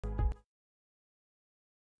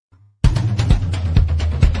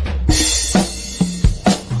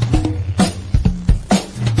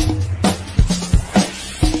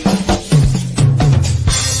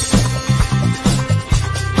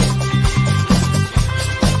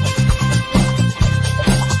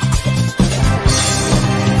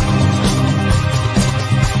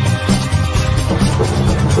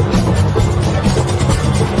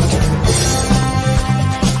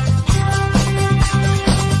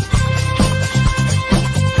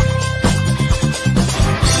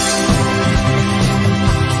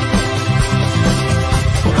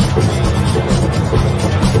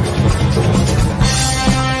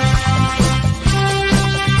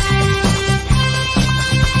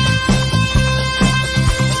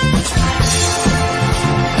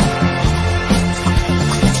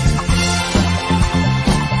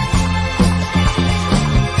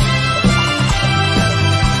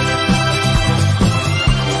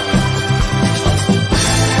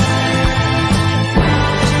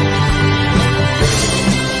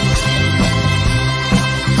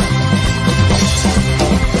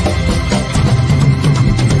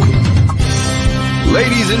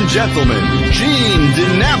and gentlemen, Gene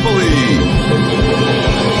DiNapoli.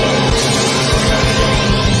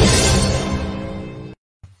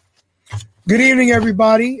 Good evening,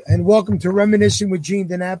 everybody, and welcome to Reminiscing with Gene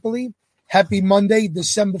DiNapoli. Happy Monday,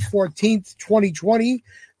 December 14th, 2020,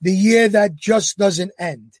 the year that just doesn't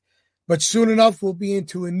end. But soon enough, we'll be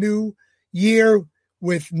into a new year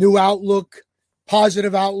with new outlook,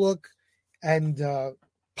 positive outlook, and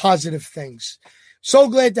positive things. So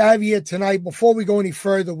glad to have you here tonight. Before we go any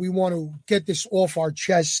further, we want to get this off our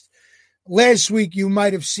chest. Last week, you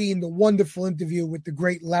might have seen the wonderful interview with the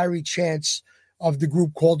great Larry Chance of the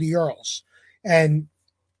group called the Earls. And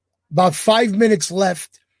about 5 minutes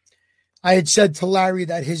left, I had said to Larry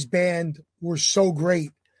that his band were so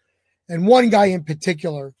great. And one guy in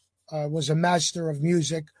particular was a master of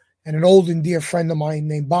music and an old and dear friend of mine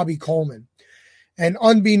named Bobby Coleman. And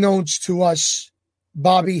unbeknownst to us,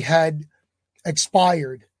 Bobby had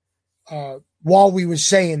expired while we were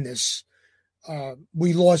saying this.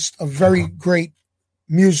 We lost a very great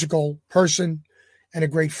musical person and a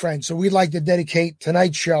great friend. So we'd like to dedicate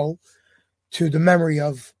tonight's show to the memory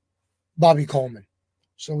of Bobby Coleman.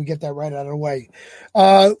 So we get that right out of the way.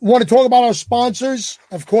 Want to talk about our sponsors.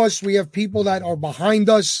 Of course, we have people that are behind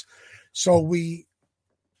us. So we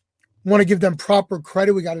want to give them proper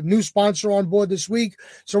credit. We got a new sponsor on board this week.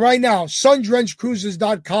 So right now,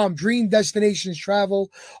 sundrencedcruises.com, Dream Destinations Travel.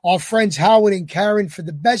 Our friends Howard and Karen for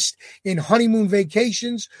the best in honeymoon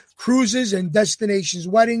vacations, cruises, and destinations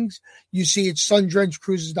weddings. You see it's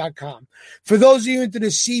sundrencedcruises.com. For those of you into the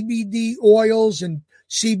CBD oils and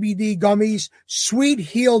CBD gummies,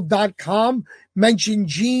 sweetheal.com. Mention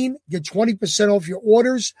Gene, get 20% off your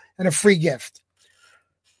orders and a free gift.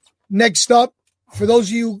 Next up, for those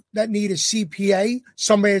of you that need a CPA,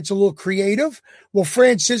 somebody that's a little creative, well,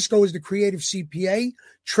 Francisco is the creative CPA.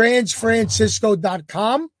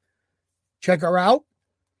 Transfrancisco.com. Check her out.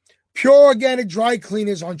 Pure Organic Dry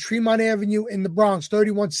Cleaners on Tremont Avenue in the Bronx,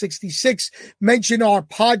 3166. Mention our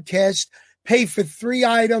podcast. Pay for 3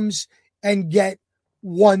 items and get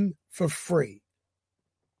 1 for free.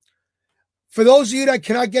 For those of you that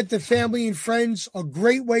cannot get to family and friends, a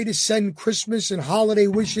great way to send Christmas and holiday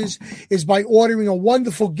wishes is by ordering a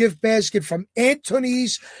wonderful gift basket from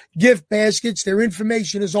Anthony's Gift Baskets. Their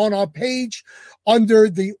information is on our page under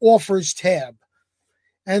the offers tab.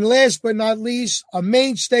 And last but not least, a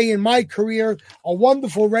mainstay in my career, a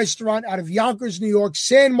wonderful restaurant out of Yonkers, New York,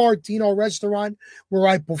 San Martino Restaurant, where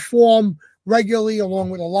I perform regularly along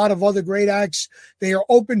with a lot of other great acts. They are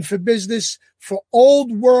open for business for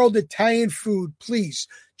old world Italian food. Please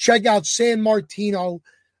check out San Martino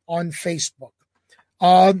on Facebook.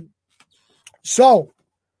 So,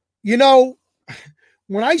 you know,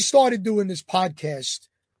 when I started doing this podcast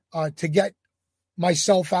to get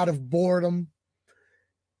myself out of boredom,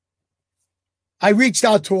 I reached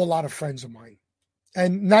out to a lot of friends of mine,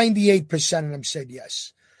 and 98% of them said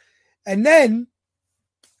yes. And then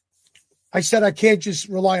I said, I can't just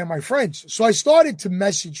rely on my friends. So I started to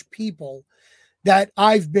message people that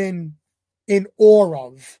I've been in awe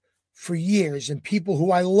of for years and people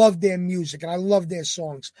who I love their music and I love their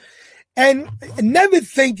songs. And never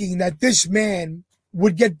thinking that this man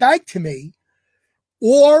would get back to me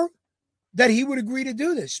or that he would agree to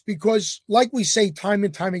do this. Because like we say time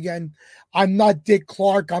and time again, I'm not Dick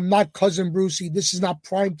Clark. I'm not Cousin Brucey. This is not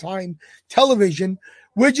primetime television.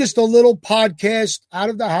 We're just a little podcast out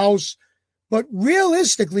of the house. But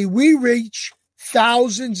realistically, we reach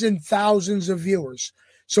thousands and thousands of viewers.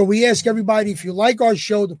 So we ask everybody, if you like our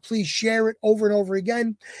show, to please share it over and over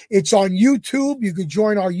again. It's on YouTube. You can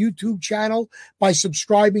join our YouTube channel by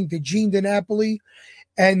subscribing to Gene DiNapoli.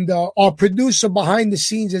 And our producer behind the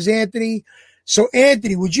scenes is Anthony. So,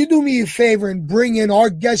 Anthony, would you do me a favor and bring in our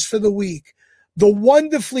guest for the week, the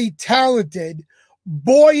wonderfully talented,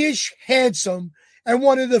 boyish, handsome, and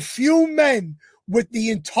one of the few men with the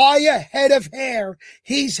entire head of hair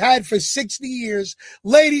he's had for 60 years.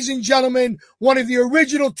 Ladies and gentlemen, one of the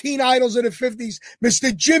original teen idols of the 50s,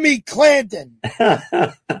 Mr. Jimmy Clanton.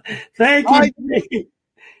 Thank you.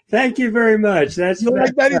 Thank you very much. That's you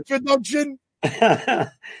like that introduction?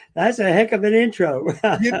 That's a heck of an intro.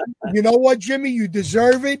 You know what, Jimmy? You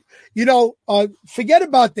deserve it. You know, forget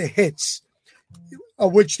about the hits,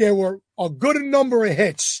 which there were a good number of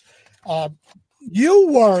hits. You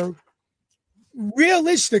were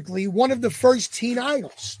realistically one of the first teen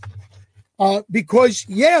idols. Because,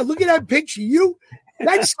 yeah, look at that picture.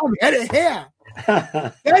 That's some head of hair.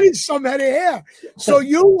 That is some head of hair. So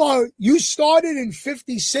you started in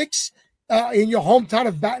 56 in your hometown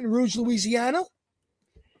of Baton Rouge, Louisiana?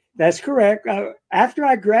 That's correct. After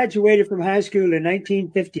I graduated from high school in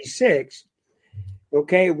 1956,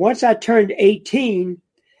 okay, once I turned 18,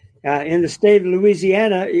 in the state of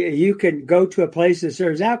Louisiana, you can go to a place that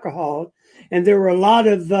serves alcohol, and there were a lot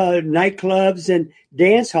of nightclubs and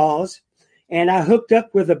dance halls, and I hooked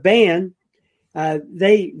up with a band.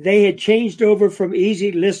 They had changed over from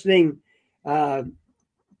easy listening in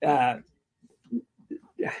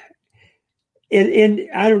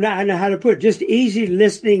I don't know how to put it, just easy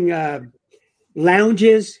listening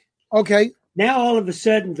lounges. Okay. Now all of a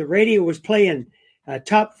sudden the radio was playing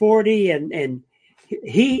top 40, and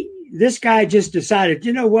this guy just decided,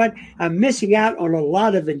 you know what, I'm missing out on a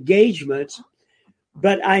lot of engagements,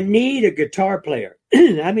 but I need a guitar player.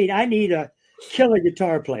 I mean, I need a killer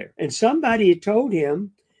guitar player. And somebody had told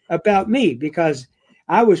him about me, because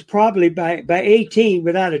I was probably by 18,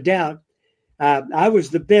 without a doubt, I was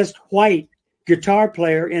the best white guitar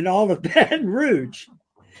player in all of Baton Rouge.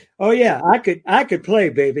 Oh yeah, I could play,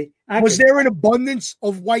 baby. Was there an abundance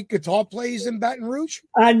of white guitar players in Baton Rouge?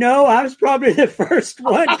 I know. I was probably the first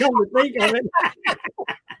one, come to think of it.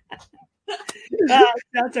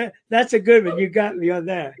 That's a good one. You got me on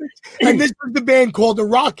that. And this was the band called the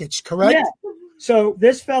Rockets, correct? Yeah. So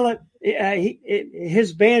this fella,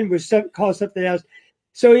 his band was called something else.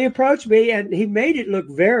 So he approached me, and he made it look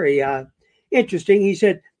very interesting. He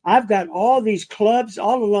said, I've got all these clubs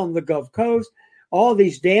all along the Gulf Coast, all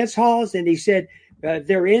these dance halls, and he said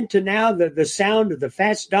they're into now the sound of the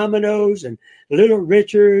Fats Dominoes and Little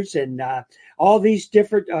Richards and all these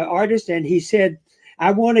different artists. And he said,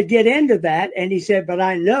 I want to get into that. And he said, but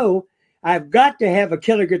I know I've got to have a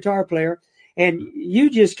killer guitar player, and you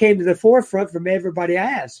just came to the forefront from everybody I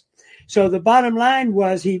asked. So the bottom line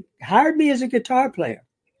was he hired me as a guitar player.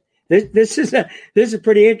 This is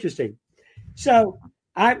pretty interesting. So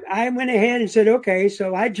I went ahead and said, okay.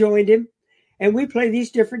 So I joined him, and we played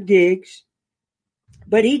these different gigs,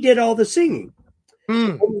 but he did all the singing.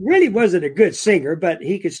 He really wasn't a good singer, but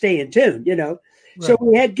he could stay in tune, you know. Right. So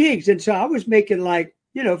we had gigs, and so I was making like,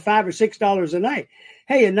 $5 or $6 a night.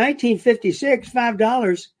 Hey, in 1956,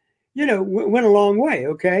 $5, went a long way,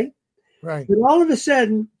 okay? Right. But all of a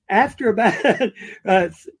sudden, after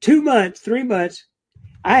about 2 months, 3 months,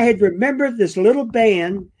 I had remembered this little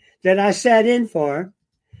band that I sat in for,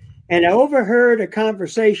 and I overheard a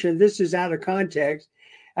conversation. This is out of context.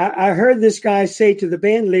 I heard this guy say to the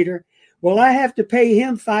band leader, well, I have to pay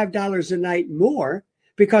him $5 a night more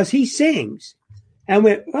because he sings. I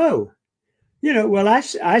went, oh, well,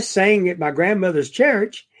 I sang at my grandmother's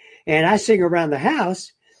church, and I sing around the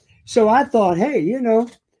house. So I thought, hey,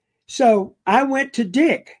 so I went to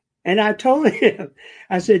Dick, and I told him,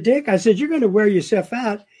 I said, Dick, you're going to wear yourself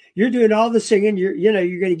out. You're doing all the singing. You're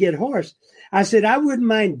going to get hoarse. I said, I wouldn't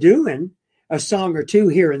mind doing a song or two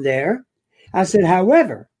here and there. I said,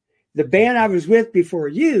 however, the band I was with before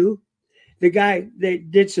you, the guy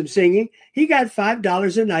that did some singing, he got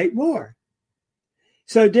 $5 a night more.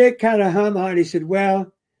 So Dick kind of hum on. He said,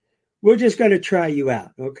 well, we're just going to try you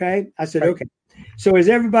out. Okay. I said, okay. So as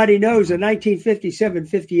everybody knows, in 1957,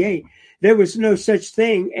 58, there was no such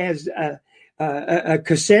thing as a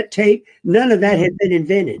cassette tape. None of that had been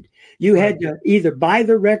invented. You had to either buy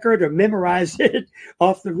the record or memorize it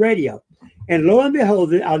off the radio. And lo and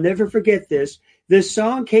behold, I'll never forget this. This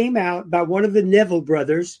song came out by one of the Neville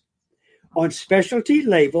brothers on specialty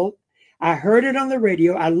label. I heard it on the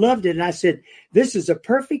radio. I loved it. And I said, this is a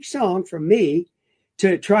perfect song for me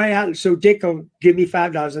to try out. So Dick will give me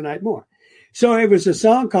 $5 a night more. So it was a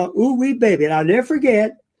song called Ooh Wee Baby. And I'll never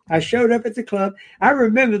forget, I showed up at the club. I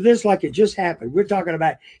remember this like it just happened. We're talking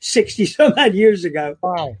about 60 some odd years ago.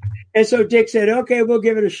 Wow. And so Dick said, okay, we'll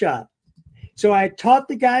give it a shot. So I taught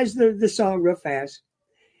the guys the song real fast.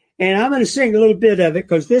 And I'm going to sing a little bit of it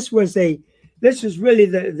because this was really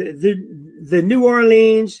the New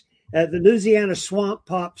Orleans, the Louisiana swamp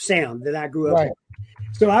pop sound that I grew up with.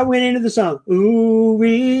 So I went into the song. Ooh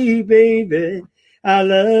wee baby, I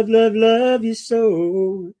love, love, love you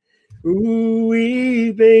so. Ooh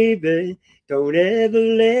wee baby, don't ever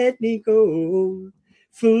let me go.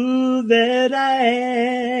 Fool that I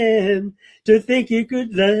am to think you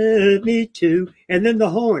could love me too. And then the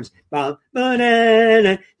horns.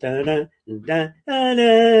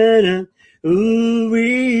 Ooh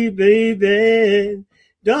wee baby,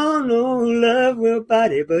 don't know love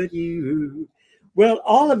nobody but you. Well,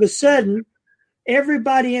 all of a sudden,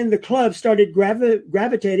 everybody in the club started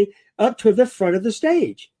gravitating up to the front of the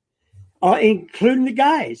stage, including the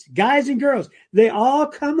guys and girls. They all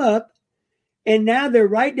come up, and now they're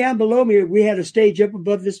right down below me. We had a stage up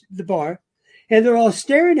above the bar, and they're all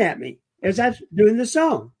staring at me as I'm doing the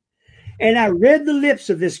song. And I read the lips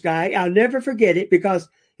of this guy. I'll never forget it because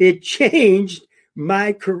it changed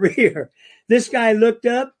my career. This guy looked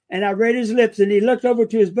up, and I read his lips, and he looked over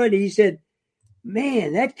to his buddy. He said,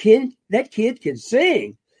 man, that kid can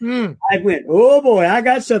sing. Mm. I went, oh boy, I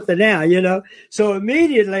got something now, you know. So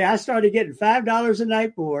immediately I started getting $5 a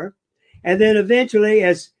night more. And then eventually,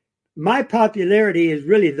 as my popularity is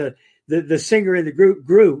really the singer in the group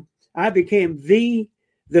grew, I became the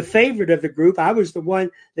favorite of the group. I was the one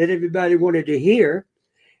that everybody wanted to hear.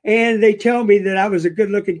 And they tell me that I was a good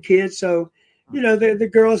looking kid. So, you know, the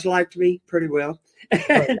girls liked me pretty well.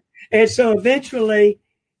 And so eventually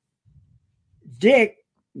Dick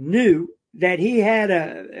knew that he had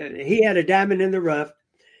a diamond in the rough.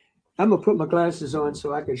 I'm gonna put my glasses on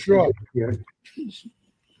so I can Sure. Here.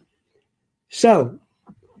 So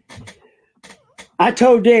I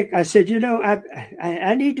told Dick, I said, you know,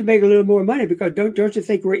 I need to make a little more money because don't you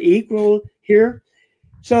think we're equal here?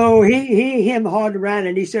 So he hawed around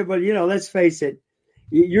and he said, well, you know, let's face it,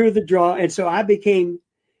 you're the draw. And so I became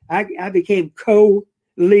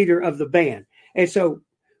co-leader of the band. And so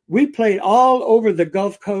we played all over the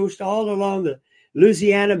Gulf Coast, all along the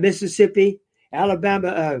Louisiana, Mississippi,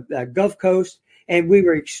 Alabama, Gulf Coast, and we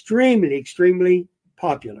were extremely, extremely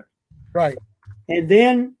popular. Right. And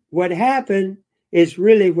then what happened is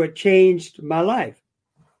really what changed my life.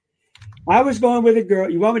 I was going with a girl.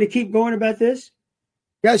 You want me to keep going about this?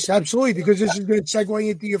 Yes, absolutely, because this is going to segue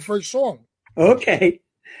into your first song. Okay.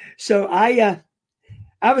 So I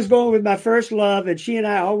was going with my first love, and she and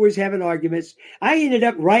I always having arguments. I ended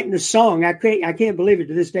up writing a song. I can't believe it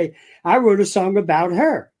to this day. I wrote a song about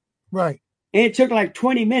her. Right. And it took like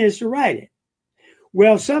 20 minutes to write it.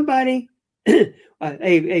 Well, somebody,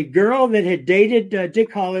 a girl that had dated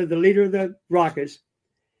Dick Holler, the leader of the Rockets,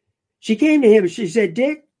 she came to him and she said,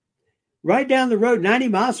 Dick, right down the road, 90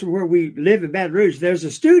 miles from where we live in Baton Rouge, there's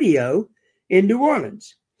a studio in New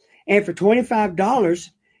Orleans. And for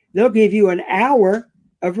 $25, they'll give you an hour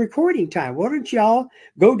of recording time. Why don't y'all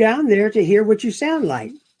go down there to hear what you sound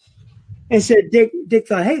like? And said, Dick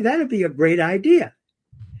thought, hey, that'd be a great idea.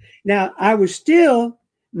 Now, I was still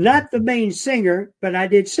not the main singer, but I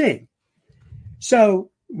did sing.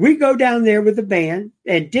 So we go down there with the band,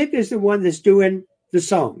 and Dick is the one that's doing the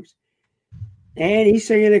songs. And he's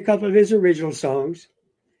singing a couple of his original songs.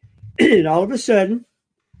 And all of a sudden,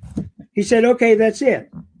 he said, okay, that's it.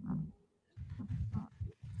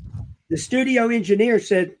 The studio engineer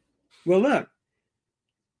said, well, look,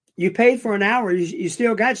 you paid for an hour. You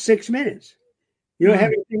still got 6 minutes. You don't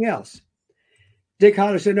have anything else. Dick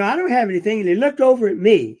Holler said, no, I don't have anything. And he looked over at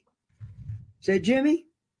me, said, Jimmy,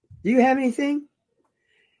 do you have anything?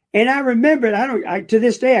 And I remembered, to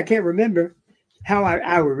this day, I can't remember how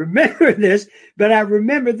I remember this, but I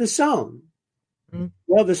remember the song. Mm-hmm.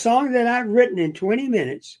 Well, the song that I'd written in 20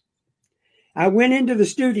 minutes, I went into the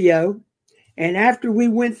studio, and after we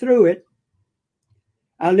went through it,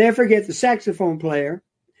 I'll never forget the saxophone player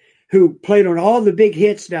who played on all the big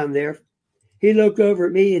hits down there. He looked over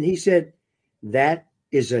at me and he said, that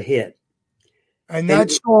is a hit. And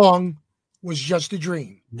that song was Just a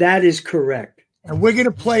Dream. That is correct. And we're going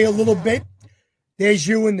to play a little bit. There's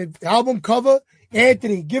you in the album cover.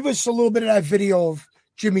 Anthony, give us a little bit of that video of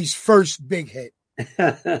Jimmy's first big hit.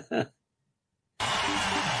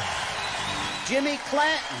 Jimmy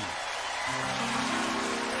Clanton.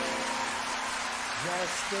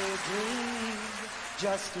 Just a dream,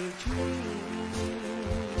 just a dream.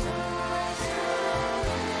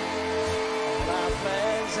 All our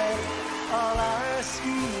plans and all our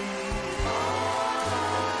schemes.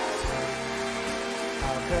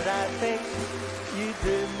 How could I think you'd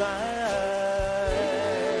be mine?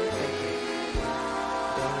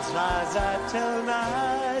 Those lies I tell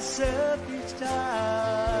myself each time.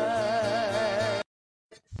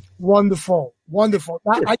 Wonderful, wonderful.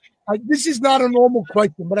 This is not a normal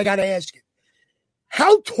question, but I got to ask it.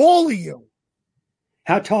 How tall are you?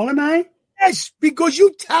 How tall am I? Yes, because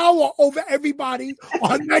you tower over everybody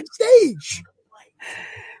on that stage.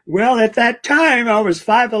 Well, at that time, I was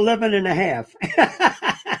 5'11" and a half.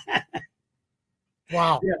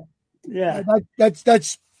 Wow. Yeah.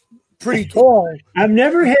 That's pretty tall. I've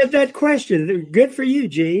never had that question. Good for you,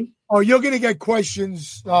 Gene. Oh, you're going to get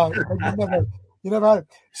questions. You never had it.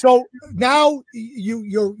 So now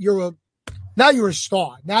you're a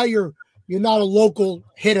star. Now you're not a local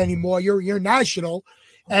hit anymore. You're national,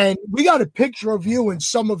 and we got a picture of you and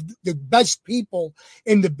some of the best people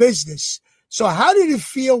in the business. So how did it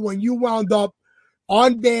feel when you wound up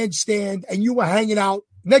on Bandstand and you were hanging out?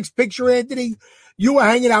 Next picture, Anthony. You were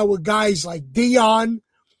hanging out with guys like Dion,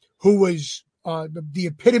 who was the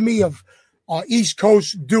epitome of East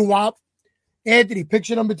Coast doo-wop. Anthony,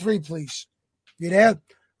 picture number 3, please. You there?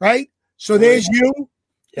 Right? So there's you,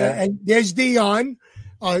 and there's Dion.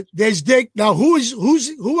 There's Dick. Now, who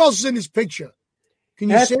else is in this picture? Can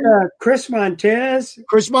you That's sing? Chris Montez.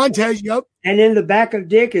 Chris Montez, yep. And in the back of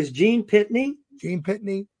Dick is Gene Pitney. Gene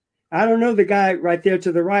Pitney. I don't know the guy right there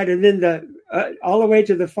to the right. And then the all the way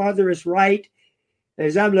to the farthest right,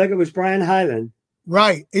 as I'm looking, was Brian Hyland.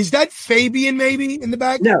 Right. Is that Fabian maybe in the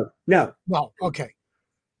back? No. No. Okay.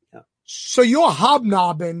 No. So you're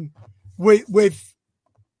hobnobbing with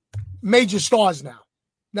major stars now.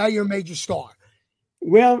 Now you're a major star.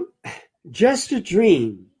 Well, Just a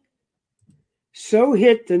Dream so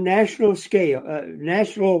hit the national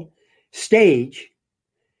stage.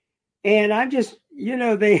 And I just,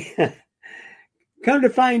 they come to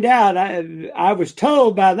find out, I was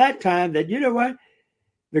told by that time that, you know what,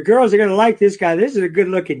 the girls are going to like this guy. This is a good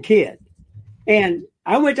looking kid. And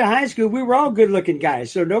I went to high school. We were all good looking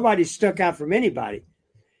guys. So nobody stuck out from anybody.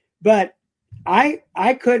 But I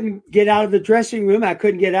couldn't get out of the dressing room. I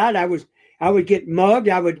couldn't get out. I would get mugged.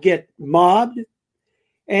 I would get mobbed.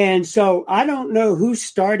 And so I don't know who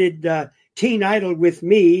started Teen Idol with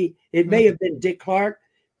me. It may have been Dick Clark.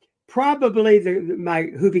 Probably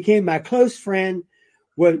who became my close friend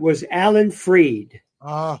was Alan Freed.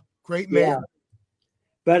 Great man. Yeah.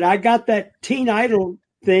 But I got that Teen Idol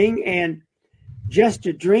thing, and Just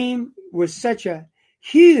a Dream was such a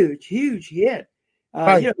huge, huge hit,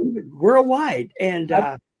 right. Worldwide. And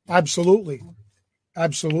absolutely.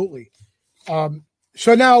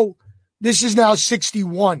 So now this is now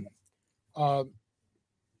 61.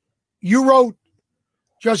 You wrote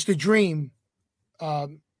Just a Dream.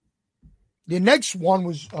 The next one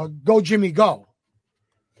was Go Jimmy Go.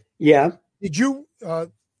 Yeah. Did you?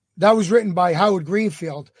 That was written by Howard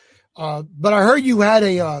Greenfield. But I heard you had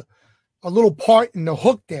a little part in the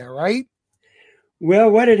hook there, right?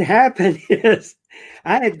 Well, what had happened is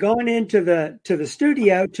I had gone into the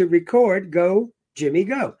studio to record Go Jimmy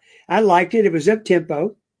Go. I liked it. It was up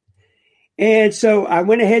tempo. And so I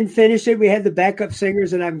went ahead and finished it. We had the backup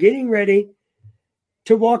singers, and I'm getting ready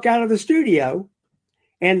to walk out of the studio.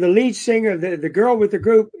 And the lead singer, the girl with the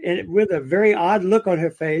group, and with a very odd look on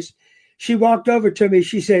her face, she walked over to me.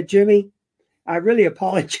 She said, "Jimmy, I really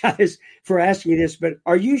apologize for asking you this, but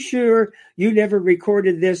are you sure you never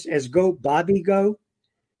recorded this as Go Bobby Go?"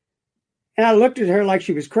 And I looked at her like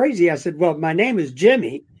she was crazy. I said, "Well, my name is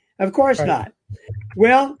Jimmy. Of course not."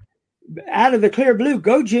 Well, out of the clear blue,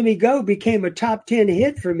 Go Jimmy Go became a top 10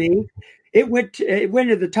 hit for me. It went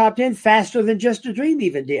to the top 10 faster than Just a Dream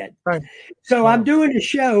even did. Right. So I'm doing a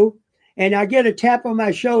show, and I get a tap on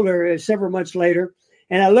my shoulder several months later,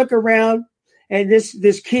 and I look around, and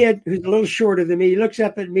this kid who's a little shorter than me, he looks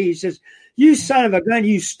up at me. He says, "You son of a gun,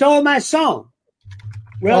 you stole my song."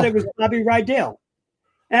 Well, it was Bobby Rydell.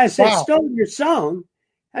 And I said, "Wow. Stole your song?"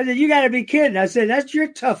 I said, "You got to be kidding." I said, "That's your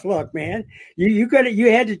tough luck, man. You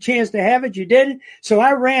had the chance to have it. You didn't." So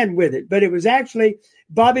I ran with it. But it was actually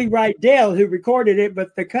Bobby Rydell who recorded it,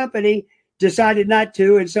 but the company decided not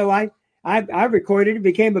to. And so I recorded it. It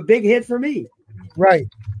became a big hit for me. Right.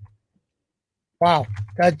 Wow.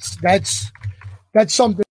 That's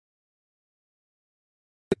something.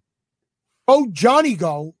 Oh, Johnny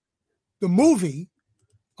Go, the movie,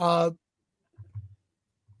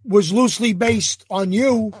 was loosely based on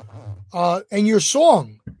you and your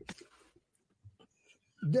song.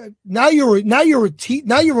 Now you're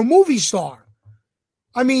a movie star.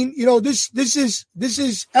 I mean, this is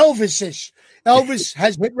Elvis-ish. Elvis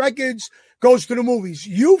has hit records, goes to the movies.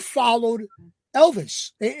 You followed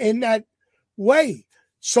Elvis in that way.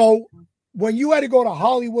 So when you had to go to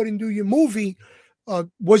Hollywood and do your movie,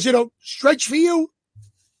 was it a stretch for you?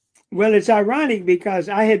 Well, it's ironic because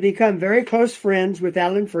I had become very close friends with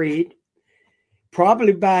Alan Freed,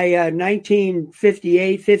 probably by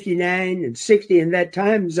 1958, 59, and 60 in that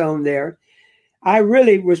time zone there. I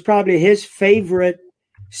really was probably his favorite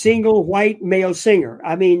single white male singer.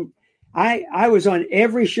 I mean, I was on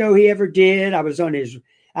every show he ever did.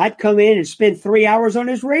 I'd come in and spend 3 hours on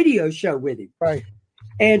his radio show with him. Right.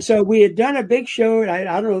 And so we had done a big show. I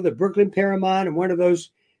don't know, the Brooklyn Paramount and one of those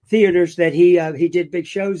theaters that he did big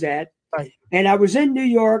shows at. Right. And I was in New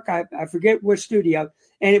York. I forget what studio.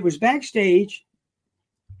 And it was backstage.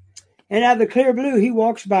 And out of the clear blue, he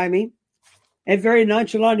walks by me. And very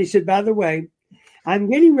nonchalant, he said, "By the way, I'm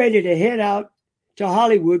getting ready to head out to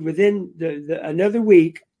Hollywood within another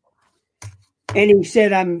week." And he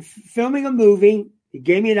said, "I'm filming a movie." He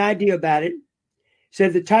gave me an idea about it.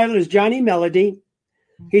 Said the title is Johnny Melody.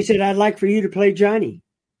 He said, "I'd like for you to play Johnny."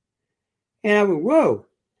 And I went, whoa.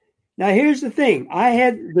 Now, here's the thing. I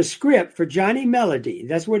had the script for Johnny Melody.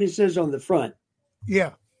 That's what it says on the front.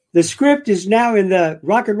 Yeah. The script is now in the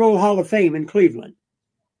Rock and Roll Hall of Fame in Cleveland.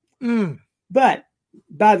 But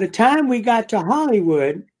by the time we got to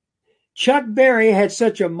Hollywood, Chuck Berry had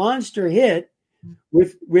such a monster hit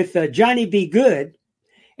with Johnny Be Good,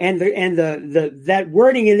 and the that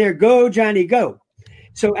wording in there, go Johnny go.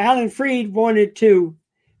 So Alan Freed wanted to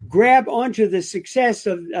grab onto the success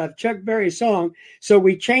of Chuck Berry's song, so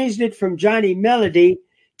we changed it from Johnny Melody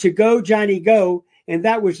to Go Johnny Go, and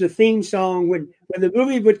that was the theme song when the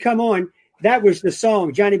movie would come on. That was the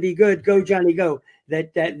song, Johnny Be Good, Go Johnny Go,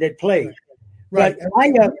 that played. Right. But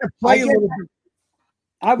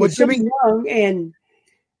I was so young, and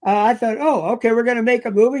I thought, oh, okay, we're going to make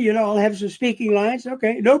a movie. I'll have some speaking lines.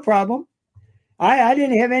 Okay, no problem. I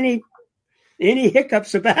didn't have any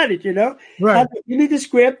hiccups about it, Right. Give me the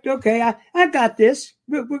script. Okay, I got this.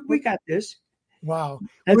 We got this. Wow.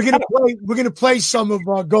 We're gonna play some of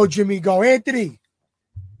Go Jimmy Go. Anthony.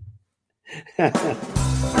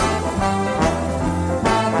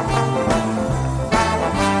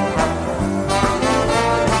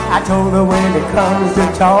 I told her when it comes to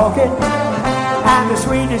talking, I'm the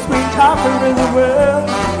sweetest sweet talker in the world.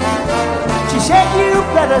 She said, you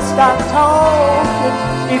better stop talking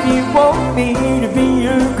if you want me to be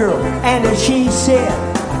your girl. And as she said,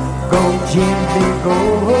 go Jimmy, go.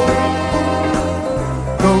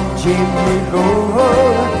 Go Jimmy, go.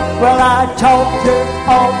 Well, I talked her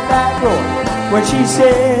off that door when she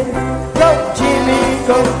said, go Jimmy,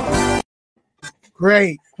 go.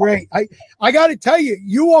 Great. I got to tell you,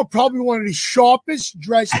 you are probably one of the sharpest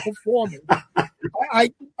dressed performers.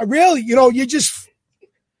 I really, you're just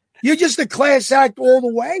a class act all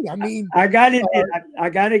the way. I mean, I got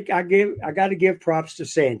to give props to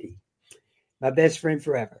Sandy, my best friend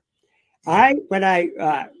forever. When I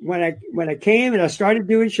came and I started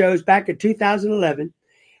doing shows back in 2011,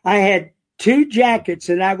 I had 2 jackets,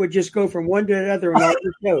 and I would just go from one to another on all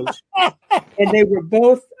the shows, and they were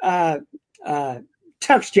both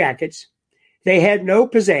tux jackets. They had no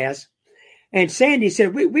pizzazz. And Sandy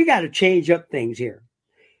said, we got to change up things here.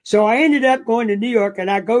 So I ended up going to New York, and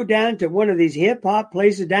I go down to one of these hip hop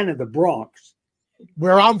places down in the Bronx,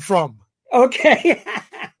 where I'm from. Okay.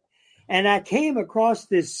 And I came across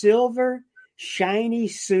this silver shiny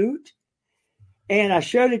suit, and I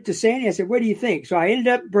showed it to Sandy. I said, what do you think? So I ended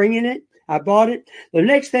up bringing it. I bought it. The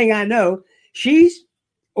next thing I know, she's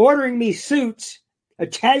ordering me suits,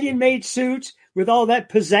 Italian-made suits with all that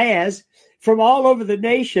pizzazz from all over the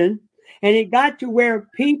nation. And it got to where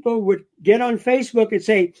people would get on Facebook and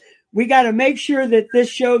say, we got to make sure that this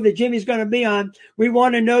show that Jimmy's going to be on, we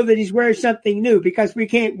want to know that he's wearing something new because we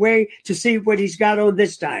can't wait to see what he's got on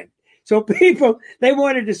this time. So people, they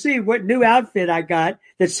wanted to see what new outfit I got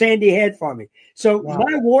that Sandy had for me. So wow.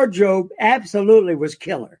 My wardrobe absolutely was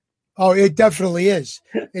killer. Oh, it definitely is.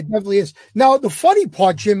 It definitely is. Now, the funny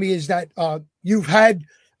part, Jimmy, is that you've had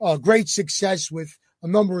great success with a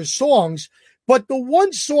number of songs, but the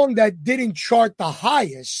one song that didn't chart the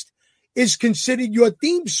highest is considered your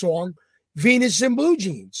theme song, Venus in Blue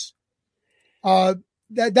Jeans.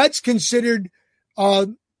 That's considered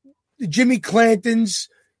Jimmy Clanton's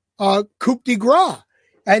coup de grace,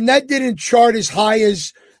 and that didn't chart as high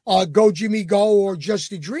as Go Jimmy Go or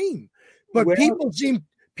Just a Dream. But well, people seem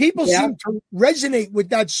to resonate with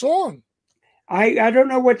that song. I don't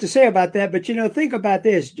know what to say about that, but think about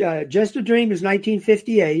this. Just a Dream is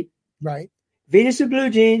 1958. Right. Venus in Blue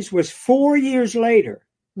Jeans was 4 years later.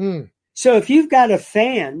 Mm. So if you've got a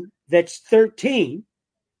fan that's 13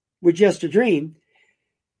 with Just a Dream,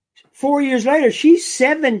 4 years later, she's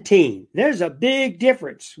 17. There's a big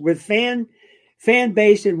difference with fan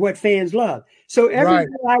base and what fans love. So everywhere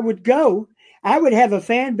I would go, I would have a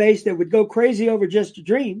fan base that would go crazy over Just a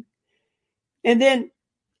Dream. And then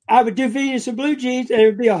I would do Venus in Blue Jeans, and it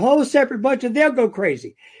would be a whole separate bunch, and they'll go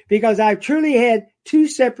crazy because I truly had 2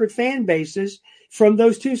 separate fan bases from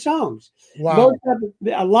those 2 songs. Wow.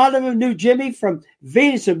 A lot of them knew Jimmy from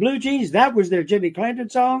Venus in Blue Jeans. That was their Jimmy Clanton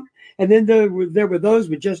song. And then there were those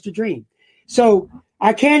with Just a Dream. So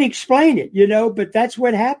I can't explain it, but that's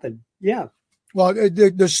what happened. Yeah. Well,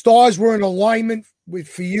 the stars were in alignment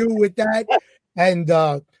for you with that. And,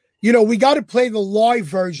 we got to play the live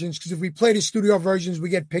versions because if we play the studio versions, we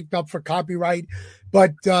get picked up for copyright.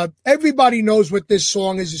 But everybody knows what this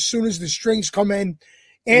song is as soon as the strings come in.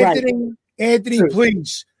 Anthony,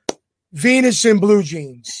 please. Venus in Blue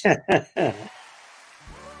Jeans.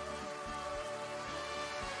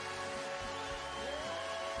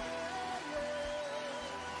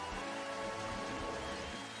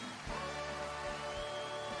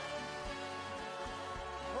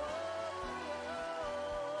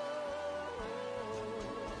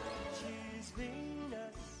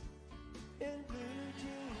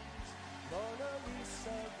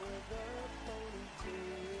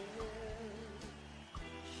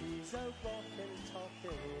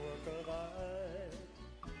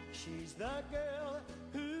 She's the girl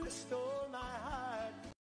who stole my heart.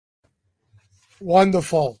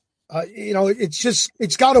 Wonderful.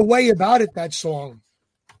 It's got a way about it, that song.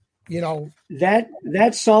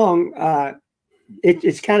 That song,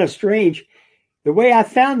 it's kind of strange. The way I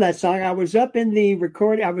found that song, I was up in the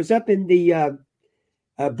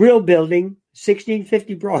Brill Building,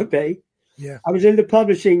 1650 Broadway. Yeah. I was in the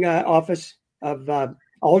publishing office of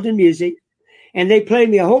Alden Music, and they played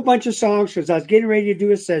me a whole bunch of songs because I was getting ready to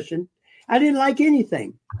do a session. I didn't like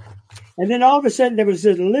anything. And then all of a sudden, there was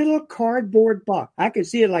this little cardboard box. I could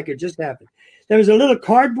see it like it just happened. There was a little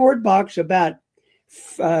cardboard box about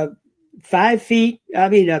 5 feet,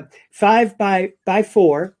 5 by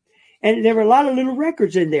 4. And there were a lot of little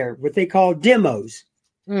records in there, what they call demos.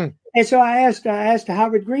 And so I asked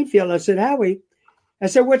Howard Greenfield, I said, Howie, I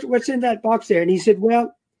said, what's in that box there? And he said,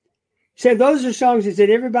 those are songs. He said,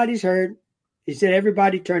 everybody's heard. He said,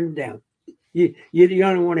 everybody turned them down. You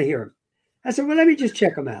don't want to hear them. I said, well, let me just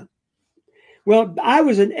check them out. Well, I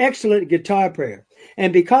was an excellent guitar player.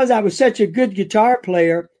 And because I was such a good guitar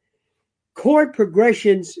player, chord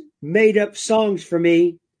progressions made up songs for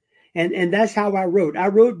me. And that's how I wrote. I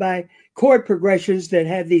wrote by chord progressions that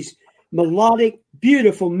had these melodic,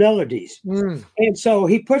 beautiful melodies. And so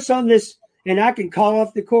he puts on this, and I can call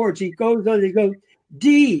off the chords. He goes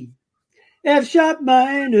D, F sharp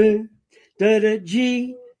minor, da da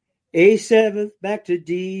G, A7 back to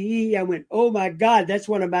D. I went, oh my God, that's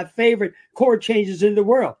one of my favorite chord changes in the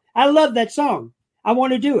world. I love that song. I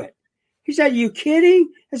want to do it. He said, are you kidding?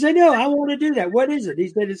 I said, no, I want to do that. What is it? He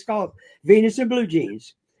said, it's called Venus and Blue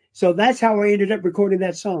Jeans. So that's how I ended up recording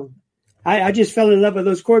that song. I just fell in love with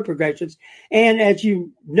those chord progressions. And as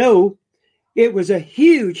you know, it was a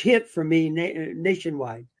huge hit for me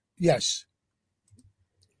nationwide. Yes,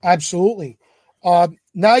 absolutely.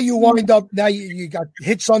 Now you wind up, you got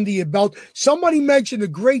hits under your belt. Somebody mentioned a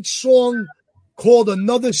great song called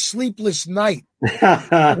Another Sleepless Night.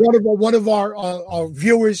 one of our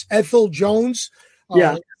viewers, Ethel Jones.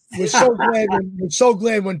 We're so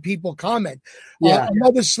glad when people comment.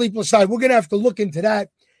 Another Sleepless Night. We're going to have to look into that.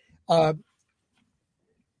 Jimmy?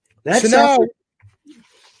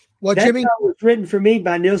 That was written for me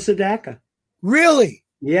by Neil Sedaka. Really?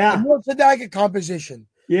 Yeah. A Neil Sedaka composition.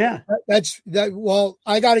 Yeah. Well,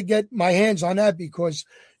 I got to get my hands on that because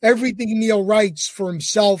everything Neil writes for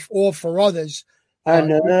himself or for others.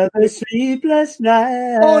 Another Sleepless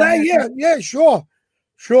Night. Oh,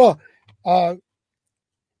 sure.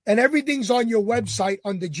 And everything's on your website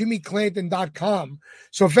under jimmyclanton.com.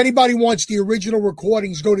 So if anybody wants the original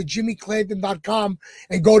recordings, go to jimmyclanton.com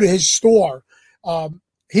and go to his store.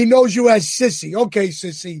 He knows you as Sissy. Okay,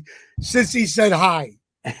 Sissy. Sissy said hi.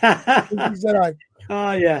 Sissy said hi.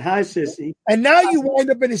 Oh, yeah. Hi, Sissy. And now you wind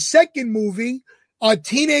up in a second movie,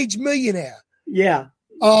 Teenage Millionaire. Yeah.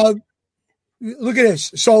 Look at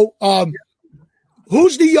this. So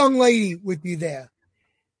who's the young lady with you there?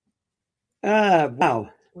 Wow.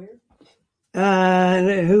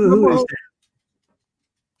 Who is that?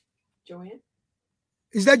 Joanne?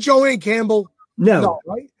 Is that Joanne Campbell? No,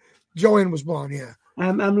 right? Joanne was blonde, yeah.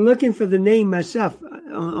 I'm looking for the name myself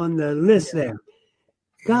on the list there.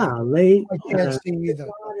 Golly. I can't see either.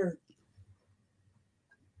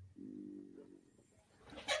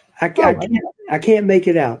 I can't make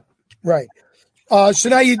it out. Right. So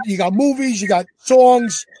now you got movies, you got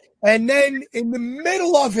songs, and then in the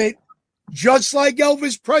middle of it, just like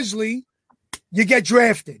Elvis Presley, you get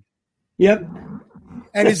drafted. Yep.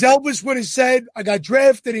 And as Elvis would have said, I got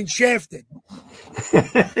drafted and shafted.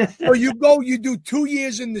 So you do 2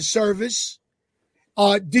 years in the service.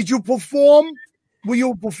 Did you perform? Were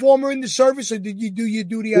you a performer in the service, or did you do your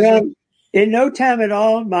duty? In no time at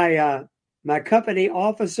all, my company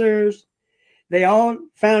officers, they all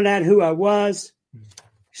found out who I was.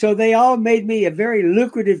 So they all made me a very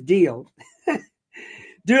lucrative deal.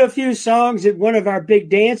 Do a few songs at one of our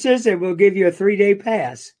big dances, and we'll give you a 3-day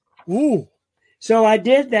pass. Ooh. So I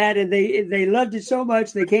did that, and they loved it so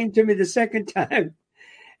much, they came to me the second time,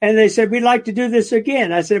 and they said, we'd like to do this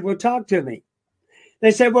again. I said, well, talk to me.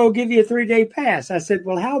 They said, well, we'll give you a 3-day pass. I said,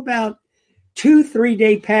 well, how about 2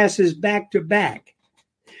 3-day passes back to back?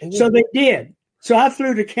 Ooh. So they did. So I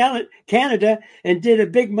flew to Canada and did a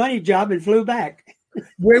big money job and flew back.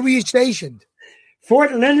 Where were you stationed?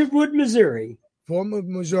 Fort Leonard Wood, Missouri.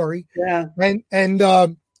 Missouri. Yeah. And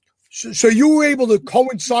so you were able to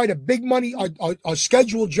coincide a big money, a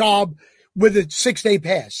scheduled job with a 6-day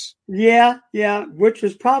pass. Yeah. Which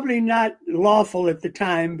was probably not lawful at the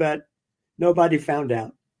time, but nobody found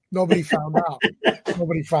out. Nobody found out.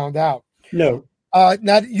 Nobody found out. No.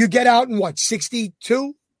 Now you get out in what,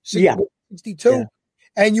 62? Yeah. 62? Yeah.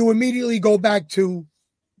 And you immediately go back to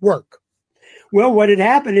work? Well, what had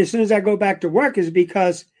happened as soon as I go back to work is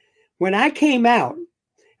because when I came out,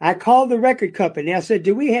 I called the record company. I said,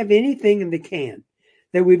 do we have anything in the can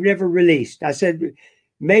that we've never released? I said,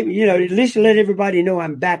 maybe, at least let everybody know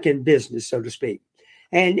I'm back in business, so to speak.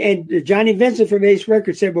 And Johnny Vincent from Ace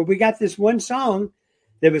Records said, well, we got this one song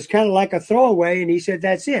that was kind of like a throwaway. And he said,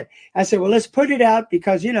 that's it. I said, well, let's put it out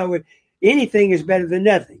because, anything is better than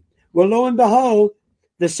nothing. Well, lo and behold,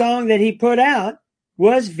 the song that he put out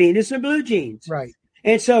was Venus and Blue Jeans. Right.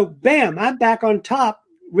 And so, bam, I'm back on top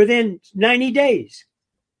within 90 days.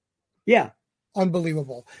 Yeah.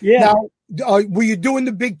 Unbelievable. Yeah. Now, were you doing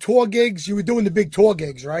the big tour gigs? You were doing the big tour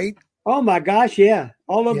gigs, right? Oh, my gosh, yeah.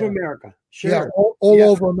 All over America. Sure. Yeah, all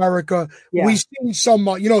over America. Yeah. We see some,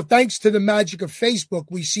 thanks to the magic of Facebook,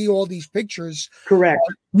 we see all these pictures. Correct.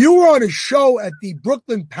 You were on a show at the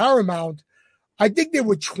Brooklyn Paramount. I think there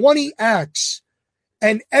were 20 acts,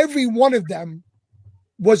 and every one of them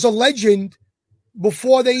was a legend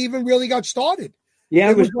before they even really got started. Yeah,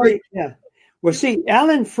 it was great. Yeah. Well, see,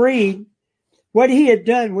 Alan Freed, what he had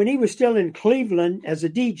done when he was still in Cleveland as a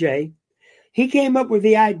DJ, he came up with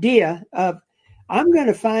the idea of, I'm going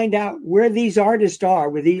to find out where these artists are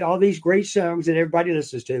with all these great songs that everybody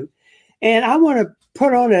listens to. And I want to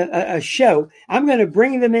put on a show. I'm going to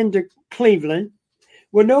bring them into Cleveland.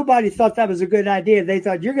 Well, nobody thought that was a good idea. They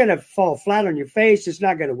thought, you're going to fall flat on your face. It's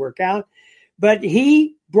not going to work out. But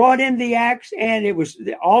he brought in the acts, and it was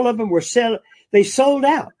all of them were they sold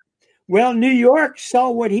out. Well, New York saw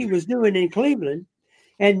what he was doing in Cleveland,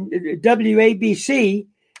 and WABC,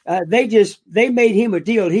 they made him a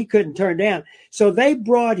deal he couldn't turn down. So they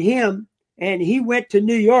brought him, and he went to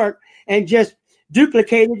New York and just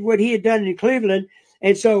duplicated what he had done in Cleveland.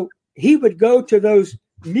 And so he would go to those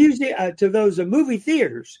movie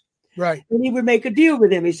theaters, right? And he would make a deal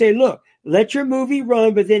with them. He said, "Look, let your movie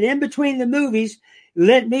run, but then in between the movies,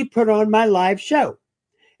 let me put on my live show."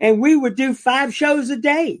 And we would do 5 shows a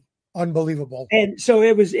day. Unbelievable. And so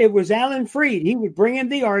it was Alan Freed. He would bring in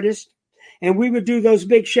the artist, and we would do those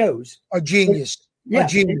big shows. A genius. Yeah. A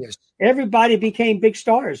genius. Everybody became big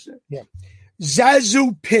stars. Yeah.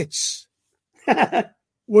 Zazu Pitts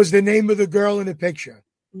was the name of the girl in the picture.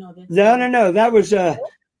 No. That was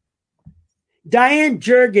Diane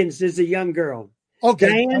Jurgens is a young girl. Okay.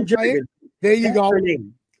 Diane Jurgens. There you go. Her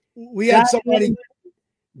name. We had somebody.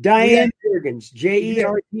 Diane Jurgens.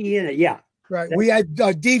 Jertn. Yeah. Right. We had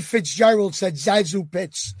D. Fitzgerald said Zazu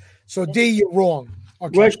Pitts. So D, you're wrong.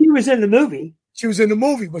 Okay. Well, she was in the movie. She was in the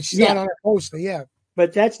movie, but she's not on a poster. Yeah.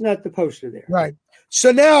 But that's not the poster there. Right.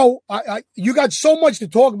 So now you got so much to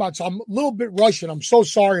talk about, so I'm a little bit rushing. I'm so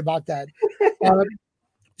sorry about that.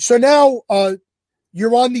 So now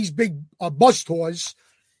you're on these big bus tours,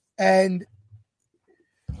 and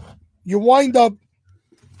you wind up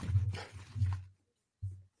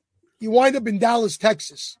in Dallas,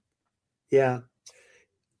 Texas. Yeah.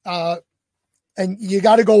 And you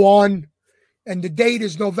got to go on, and the date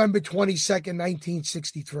is November 22nd,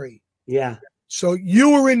 1963. Yeah. So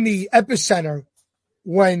you were in the epicenter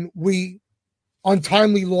when we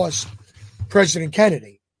untimely lost President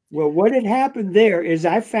Kennedy. Well, what had happened there is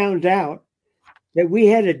I found out that we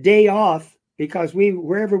had a day off because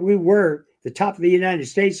wherever we were, the top of the United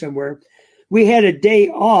States somewhere, we had a day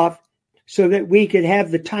off so that we could have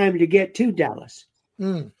the time to get to Dallas.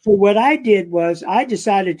 Mm. So what I did was I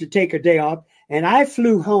decided to take a day off, and I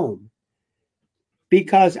flew home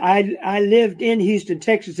because I lived in Houston,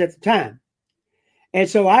 Texas at the time. And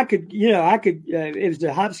so I could, it was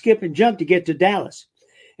a hop, skip, and jump to get to Dallas.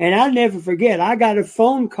 And I'll never forget, I got a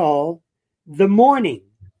phone call the morning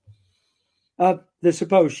of the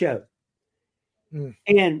supposed show. Mm.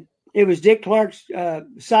 And it was Dick Clark's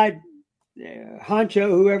side honcho,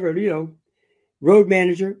 whoever, road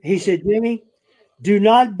manager. He said, "Jimmy, do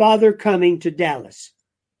not bother coming to Dallas."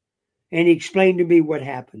 And he explained to me what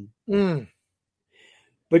happened. Mm.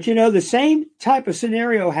 But, the same type of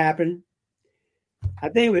scenario happened. I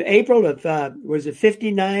think it was April of, was it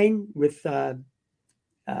 59 with,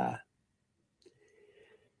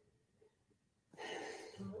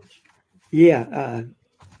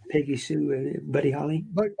 Peggy Sue and Buddy Holly.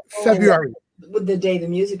 But February. The day the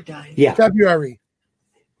music died. Yeah. February.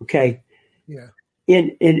 Okay. Yeah.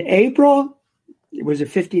 In April, was it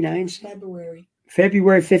 59?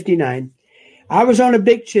 February 59. I was on a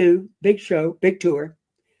big tour,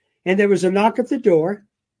 and there was a knock at the door,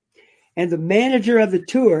 and the manager of the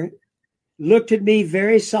tour looked at me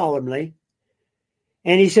very solemnly,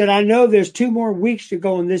 and he said, "I know there's 2 more weeks to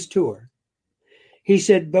go on this tour." He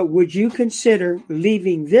said, "But would you consider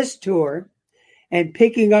leaving this tour and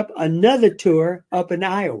picking up another tour up in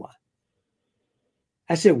Iowa?"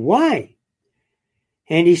 I said, "Why?"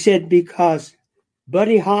 And he said, because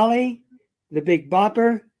Buddy Holly, the Big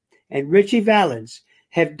Bopper, and Richie Valens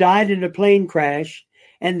have died in a plane crash,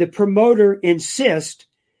 and the promoter insists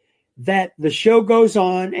that the show goes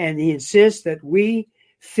on, and he insists that we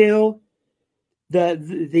fill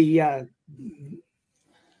the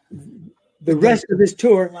rest of this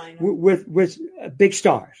tour with big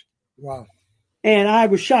stars. Wow. And I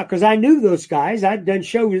was shocked because I knew those guys. I'd done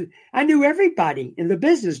shows. I knew everybody in the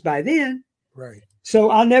business by then. Right. So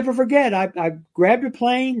I'll never forget. I grabbed a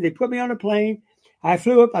plane. They put me on a plane. I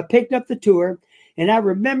flew up. I picked up the tour. And I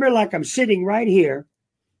remember like I'm sitting right here.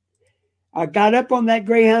 I got up on that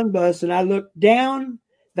Greyhound bus and I looked down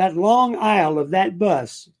that long aisle of that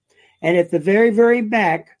bus. And at the very, very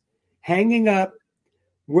back, hanging up,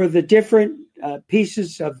 were the different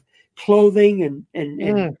pieces of clothing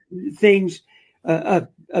and things of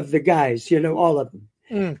the guys, all of them.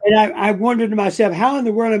 And I wondered to myself, how in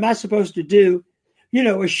the world am I supposed to do,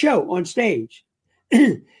 a show on stage?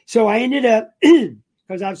 So I ended up,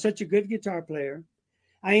 because I'm such a good guitar player,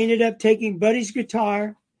 I ended up taking Buddy's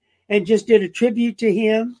guitar and just did a tribute to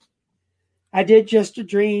him. I did Just a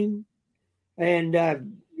Dream and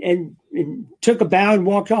took a bow and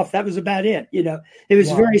walked off. That was about it. It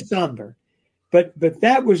was very somber, but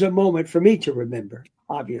that was a moment for me to remember,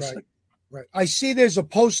 obviously. Right. I see there's a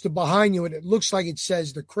poster behind you and it looks like it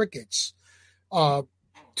says the Crickets to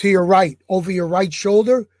your right, over your right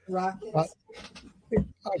shoulder. Rockets.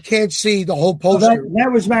 I can't see the whole poster.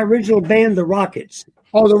 That was my original band, the Rockets.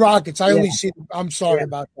 Oh, the Rockets. I only see. I'm sorry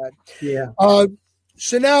about that. Yeah.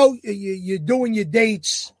 So now you're doing your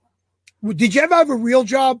dates. Did you ever have a real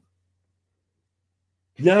job?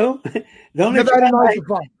 No. The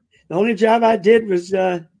only job I did was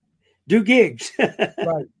do gigs.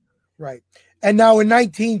 Right. And now in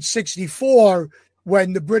 1964,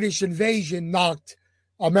 when the British invasion knocked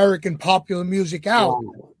American popular music out,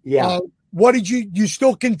 what did you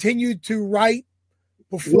still continue to write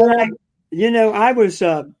before? Well, I was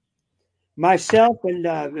myself and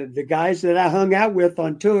the guys that I hung out with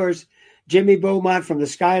on tours, Jimmy Beaumont from the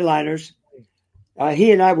Skyliners,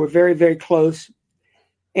 he and I were very, very close.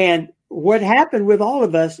 And what happened with all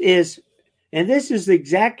of us is, and this is the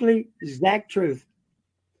exact truth,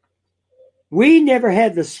 we never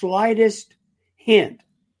had the slightest hint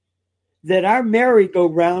that our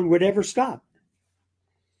merry-go-round would ever stop.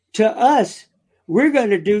 To us, we're going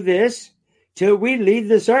to do this till we leave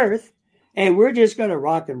this earth, and we're just going to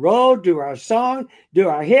rock and roll, do our song, do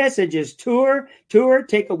our hits, and just tour,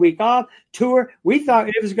 take a week off, tour. We thought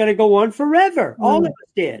it was going to go on forever. All of us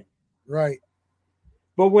did. Right.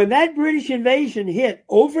 But when that British invasion hit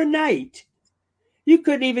overnight, you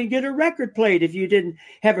couldn't even get a record played if you didn't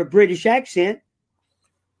have a British accent.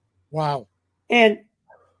 Wow. And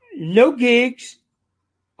no gigs.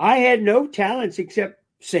 I had no talents except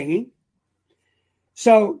singing.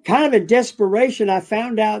 So kind of in desperation, I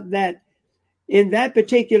found out that in that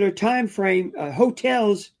particular time frame,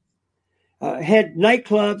 hotels had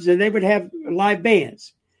nightclubs and they would have live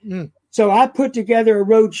bands. So I put together a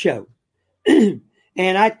road show and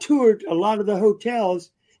I toured a lot of the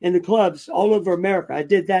hotels and the clubs all over America. I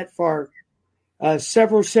did that for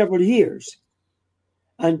several years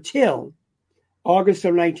until August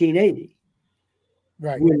of 1980,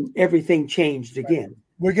 when everything changed again.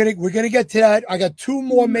 We're gonna get to that. I got two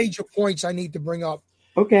more major points I need to bring up.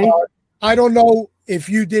 Okay. I don't know if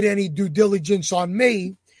you did any due diligence on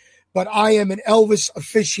me, but I am an Elvis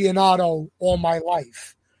aficionado all my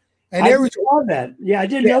life. And I saw that. Yeah, I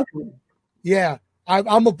didn't know that. Yeah.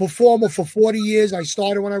 I'm a performer for 40 years. I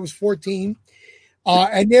started when I was 14.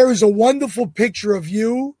 And there is a wonderful picture of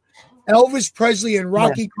you, Elvis Presley, and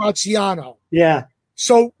Rocky Graziano. Yeah.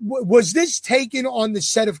 So was this taken on the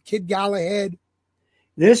set of Kid Galahad?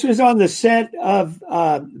 This was on the set of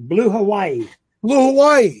Blue Hawaii. Blue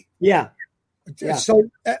Hawaii. Yeah. So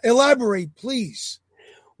elaborate, please.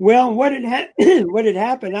 Well, what had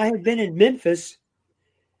happened, I had been in Memphis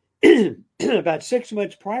about 6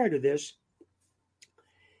 months prior to this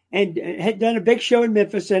and had done a big show in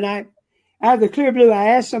Memphis. And out of the clear blue, I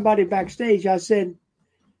asked somebody backstage, I said,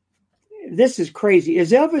 this is crazy.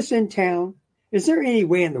 Is Elvis in town? Is there any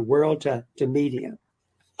way in the world to meet him?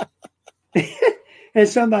 And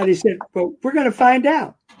somebody said, well, we're going to find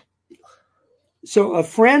out. So a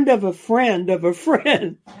friend of a friend of a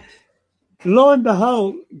friend, lo and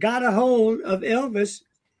behold, got a hold of Elvis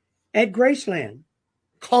at Graceland.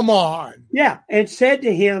 Come on. Yeah. And said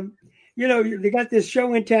to him, they got this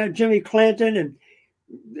show in town, Jimmy Clanton, and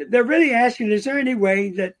they're really asking, is there any way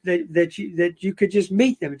that you could just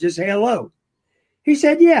meet them and just say hello? He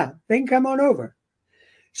said, yeah, they can come on over.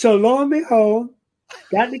 So lo and behold,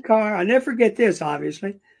 Got in the car. I'll never forget this,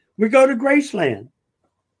 obviously. We go to Graceland.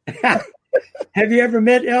 Have you ever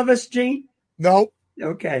met Elvis, Gene? No.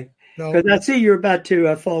 Okay. No. Because I see you're about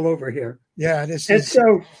to fall over here. Yeah, And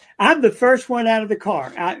so I'm the first one out of the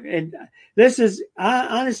car. Honest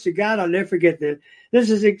to God, I'll never forget this. This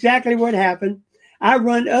is exactly what happened. I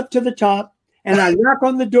run up to the top and I knock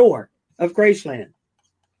on the door of Graceland.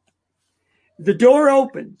 The door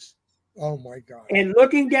opens. Oh, my God. And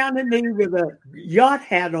looking down at me with a yacht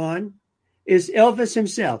hat on is Elvis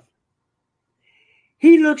himself.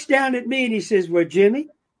 He looks down at me and he says, well, Jimmy,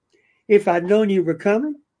 if I'd known you were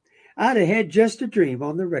coming, I'd have had Just a Dream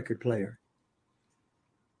on the record player.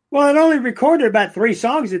 Well, I'd only recorded about 3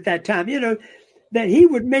 songs at that time, that he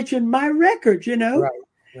would mention my record,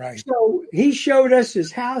 Right. So he showed us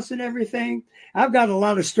his house and everything. I've got a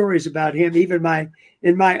lot of stories about him, even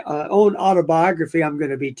in my own autobiography I'm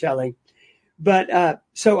going to be telling. But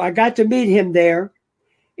so I got to meet him there.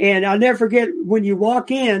 And I'll never forget, when you walk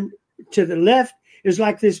in to the left, is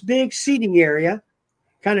like this big seating area,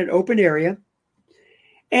 kind of an open area.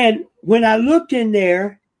 And when I looked in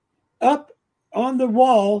there, up on the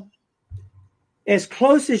wall, as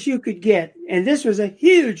close as you could get, and this was a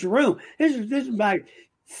huge room. This is like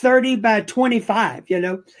 30 by 25,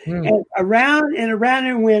 and around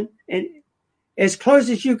and went, and as close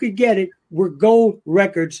as you could get it were gold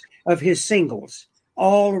records of his singles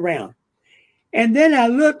all around. And then I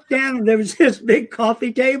looked down and there was this big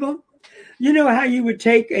coffee table. You know how you would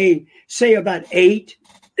take about 8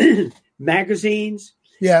 magazines,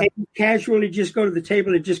 and you casually just go to the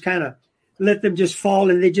table and just kind of let them just fall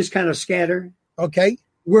and they just kind of scatter. Okay.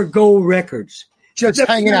 We're gold records. Just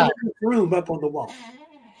hanging out. Room up on the wall.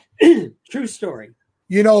 True story.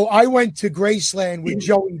 I went to Graceland with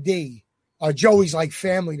Joey D. Joey's like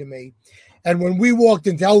family to me. And when we walked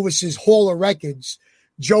into Elvis's Hall of Records,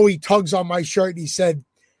 Joey tugs on my shirt and he said,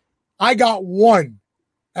 I got one.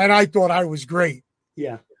 And I thought I was great.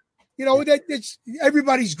 Yeah. It's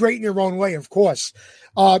everybody's great in their own way, of course.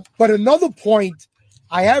 But another point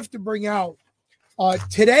I have to bring out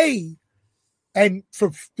today, and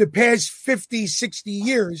for the past 50, 60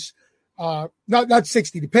 years, not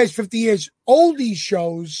 60, the past 50 years, oldies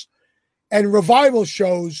shows and revival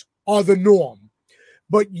shows are the norm.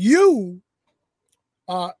 But you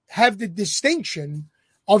have the distinction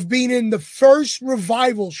of being in the first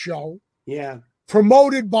revival show. Yeah.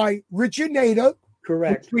 Promoted by Richard Nader.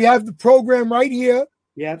 Correct. We have the program right here.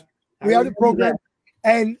 Yeah. We have the program.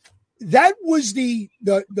 And that was the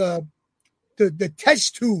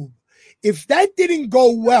test tube. If that didn't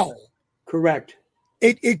go well, correct,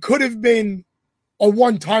 it could have been a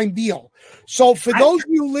one-time deal. So for those of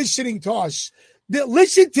you listening to us,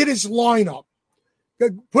 listen to this lineup.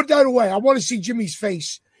 Put that away. I want to see Jimmy's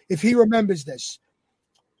face if he remembers this.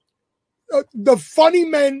 The Funny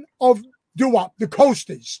Men of Doo-Wop, the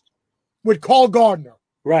Coasters, with Carl Gardner.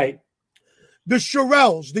 Right. The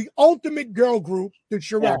Shirelles, the ultimate girl group, the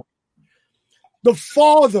Shirelles. Yeah. The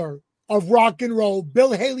father of rock and roll,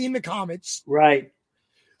 Bill Haley and the Comets. Right.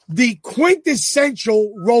 The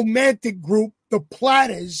quintessential romantic group, the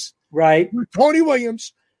Platters. Right. With Tony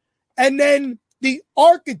Williams. And then the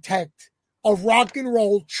architect of rock and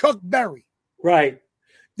roll, Chuck Berry. Right.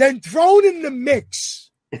 Then thrown in the mix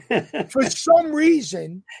for some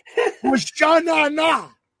reason was Sha-Na-Na.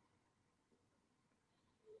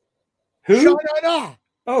 Who? Sha-Na-Na.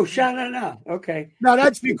 Oh, Sha-Na-Na. Okay. Now,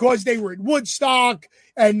 that's because they were at Woodstock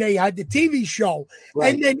and they had the TV show.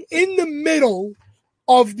 Right. And then in the middle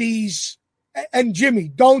of these, and Jimmy,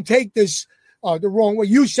 don't take this the wrong way.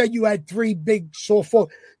 You said you had 3 big softball.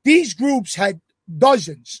 These groups had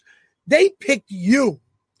dozens. They picked you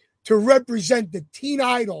to represent the teen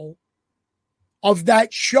idol of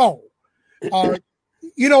that show.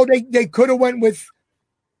 They could have went with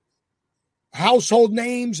household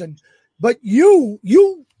names, but you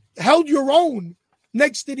held your own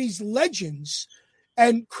next to these legends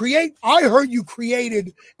and I heard you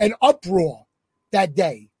created an uproar that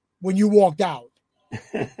day when you walked out.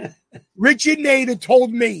 Richard Nader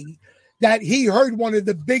told me that he heard one of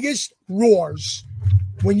the biggest roars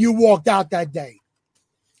when you walked out that day.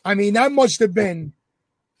 I mean, that must have been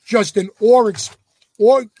just an awe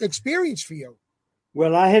experience for you.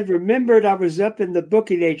 Well, I had remembered I was up in the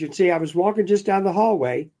booking agency. I was walking just down the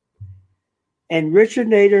hallway, and Richard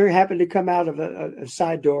Nader happened to come out of a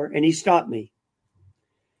side door, and he stopped me.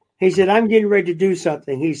 He said, I'm getting ready to do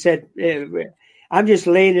something. He said, I'm just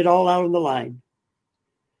laying it all out on the line.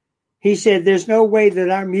 He said, there's no way that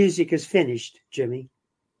our music is finished, Jimmy.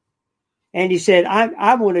 And he said,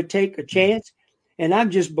 I want to take a chance, and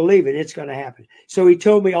I'm just believing it's going to happen. So he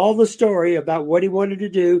told me all the story about what he wanted to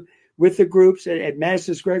do with the groups at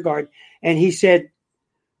Madison Square Garden. And he said,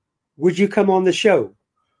 would you come on the show?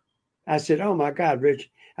 I said, oh, my God, Rich.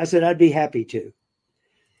 I said, I'd be happy to.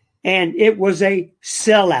 And it was a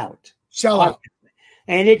sellout.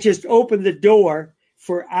 And it just opened the door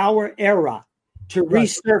for our era to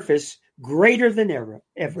resurface greater than ever.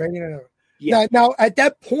 Yeah. Now, at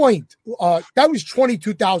that point, that was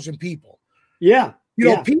 22,000 people. Yeah.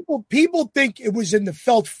 People think it was in the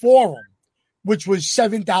Felt Forum, which was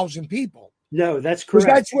 7,000 people. No, that's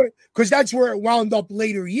correct. Because that's where it wound up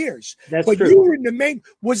later years. But true. You were in the main.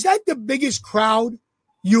 Was that the biggest crowd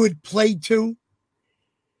you had played to?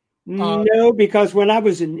 No, because when I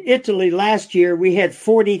was in Italy last year, we had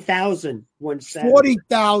 40,000 one Saturday.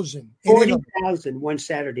 40,000 one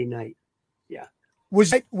Saturday night. Yeah.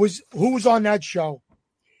 Who was on that show?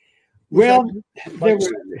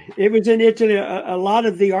 It was in Italy. A lot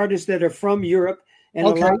of the artists that are from Europe and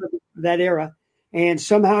a lot of that era, and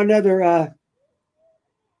somehow or another,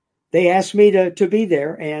 they asked me to be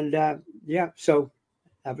there, and so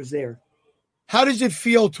I was there. How does it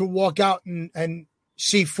feel to walk out and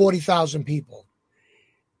see 40,000 people?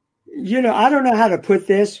 I don't know how to put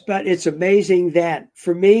this, but it's amazing that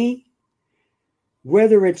for me,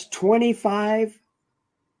 whether it's 25,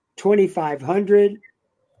 2,500,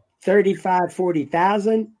 35,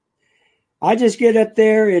 40,000, I just get up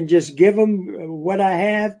there and just give them what I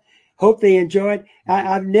have. Hope they enjoy it.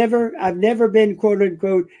 I've never been, quote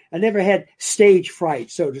unquote, I never had stage fright,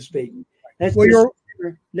 so to speak. That's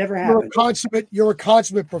never happened. You're a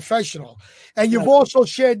consummate professional, and you've also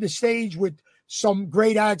shared the stage with some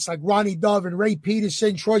great acts like Ronnie Dove and Ray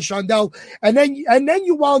Peterson, Troy Shondell, and then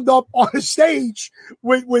you wound up on a stage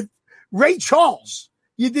with Ray Charles.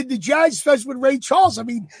 You did the Jazz Fest with Ray Charles. I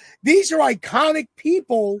mean, these are iconic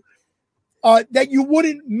people that you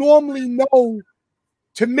wouldn't normally know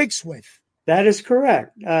to mix with. That is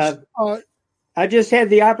correct. I just had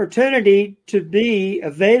the opportunity to be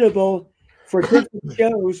available for different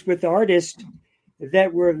shows with artists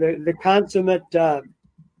that were the consummate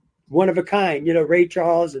one of a kind, Ray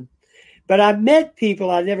Charles. But I met people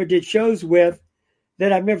I never did shows with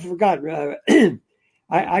that I've never forgotten.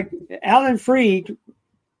 Alan Freed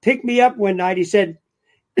picked me up one night. He said,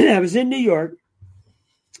 I was in New York.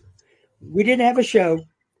 We didn't have a show.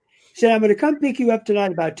 He said, I'm going to come pick you up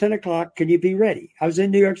tonight about 10 o'clock. Can you be ready? I was in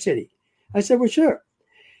New York City. I said, well, sure.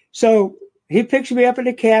 So he picks me up in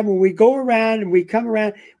a cab, and we go around and we come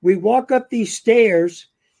around. We walk up these stairs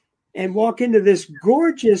and walk into this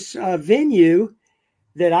gorgeous venue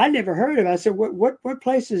that I never heard of. I said, what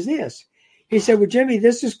place is this? He said, well, Jimmy,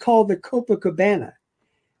 this is called the Copacabana.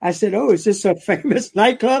 I said, oh, is this a famous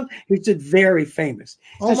nightclub? He said, very famous.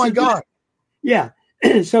 Oh, my God. Yeah.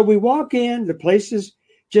 So we walk in, the place is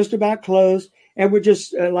just about closed, and we're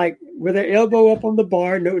just with our elbow up on the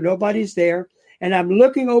bar. Nobody's there. And I'm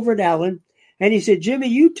looking over at Alan, and he said, Jimmy,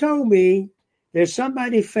 you told me there's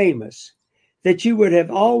somebody famous that you would have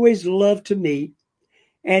always loved to meet.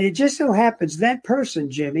 And it just so happens that person,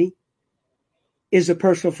 Jimmy, is a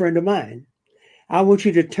personal friend of mine. I want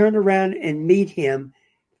you to turn around and meet him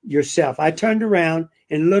yourself. I turned around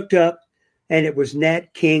and looked up, and it was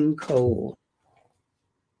Nat King Cole.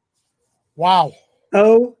 Wow.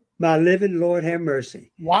 Oh, my living Lord, have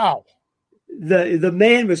mercy. Wow. The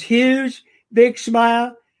man was huge, big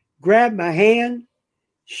smile, grabbed my hand,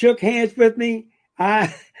 shook hands with me.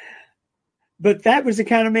 But that was the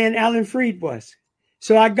kind of man Alan Freed was.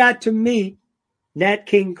 So I got to meet Nat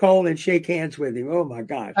King Cole and shake hands with him. Oh, my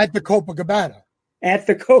God. At the Copacabana. At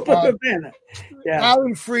the Copacabana. Yeah.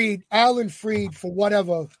 Alan Freed, for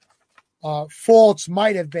whatever faults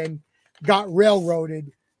might have been, got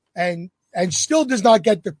railroaded and still does not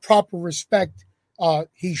get the proper respect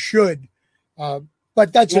he should.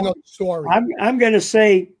 But that's another story. I'm going to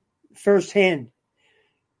say firsthand,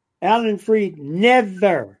 Alan Freed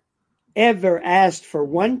never, ever asked for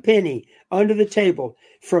one penny under the table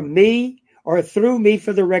from me or through me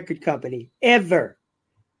for the record company. Ever.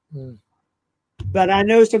 But I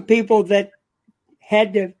know some people that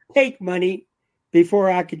had to take money before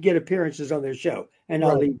I could get appearances on their show. And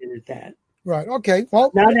I'll leave it at that. Right. Okay.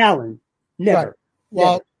 Well, not Alan. Never. Right.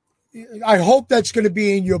 Well, I hope that's going to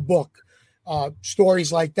be in your book,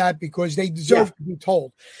 stories like that, because they deserve to be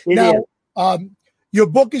told. Your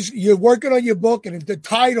book you're working on your book, and the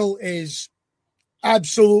title is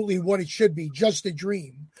absolutely what it should be, Just a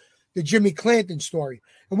Dream, the Jimmy Clanton story.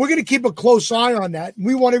 And we're going to keep a close eye on that.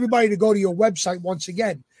 We want everybody to go to your website once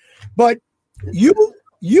again. But you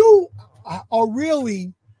are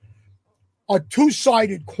really a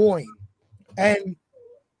two-sided coin. And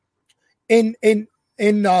in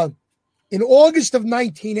August of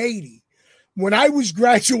 1980, when I was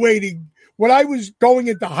graduating, when I was going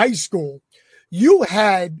into high school, you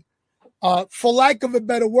had, for lack of a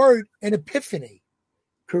better word, an epiphany.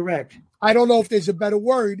 Correct. I don't know if there's a better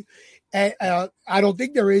word. I don't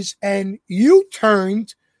think there is. And you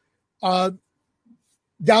turned down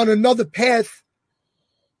another path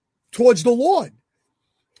towards the Lord.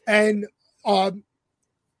 And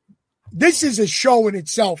this is a show in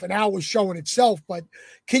itself, an hour show in itself. But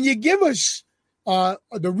can you give us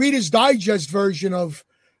the Reader's Digest version of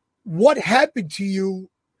what happened to you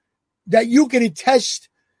that you can attest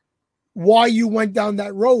why you went down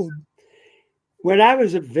that road? When I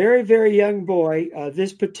was a very, very young boy,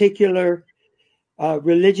 this particular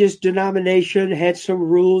religious denomination had some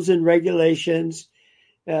rules and regulations.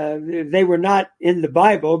 They were not in the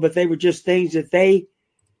Bible, but they were just things that they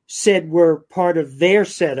said were part of their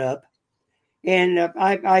setup. And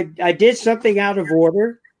I did something out of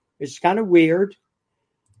order. It's kind of weird.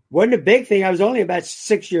 Wasn't a big thing. I was only about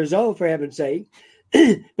 6 years old, for heaven's sake.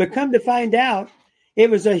 But come to find out, it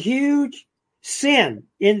was a huge sin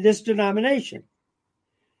in this denomination.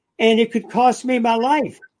 And it could cost me my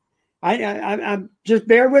life. I'm just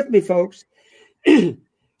bear with me, folks.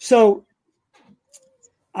 So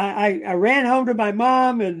I ran home to my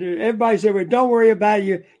mom, and everybody said, well, don't worry about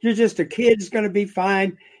it. You're just a kid. It's going to be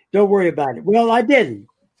fine. Don't worry about it. Well, I didn't.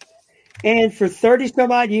 And for 30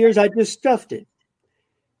 some odd years, I just stuffed it.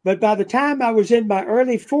 But by the time I was in my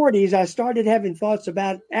early 40s, I started having thoughts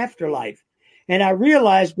about afterlife. And I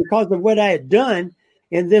realized because of what I had done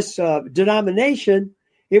in this denomination,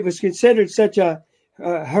 it was considered such a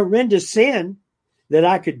horrendous sin that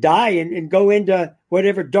I could die and go into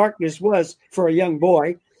whatever darkness was for a young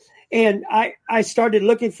boy. And I started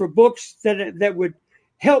looking for books that would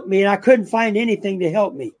help me, and I couldn't find anything to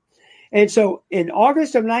help me. And so in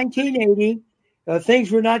August of 1980,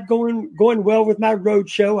 things were not going well with my road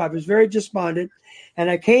show. I was very despondent. And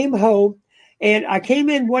I came home, and I came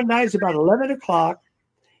in one night, it was about 11 o'clock,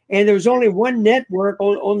 and there was only one network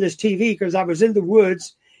on this TV because I was in the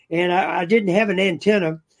woods, and I didn't have an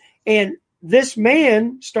antenna. And this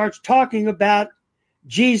man starts talking about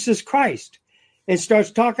Jesus Christ and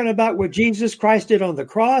starts talking about what Jesus Christ did on the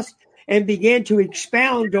cross and began to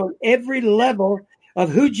expound on every level of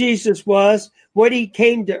who Jesus was, what he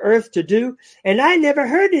came to earth to do. And I never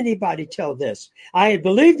heard anybody tell this. I had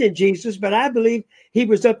believed in Jesus, but I believed he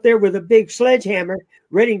was up there with a big sledgehammer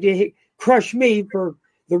ready to crush me for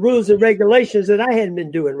the rules and regulations that I hadn't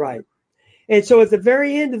been doing right. And so at the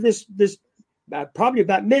very end of this probably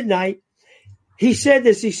about midnight, he said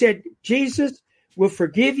this. He said, Jesus will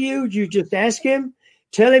forgive you. You just ask him,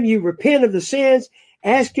 tell him you repent of the sins,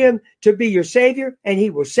 ask him to be your Savior, and he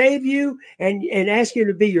will save you, and ask him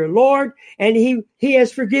to be your Lord, and he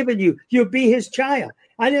has forgiven you. You'll be his child.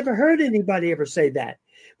 I never heard anybody ever say that,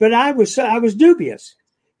 but I was dubious.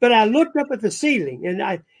 But I looked up at the ceiling, and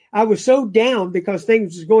I was so down because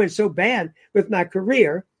things was going so bad with my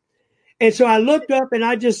career. And so I looked up and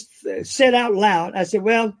I just said out loud, I said,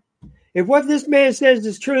 well, if what this man says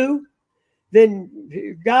is true,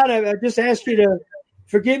 then God, I just ask you to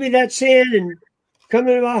forgive me that sin and come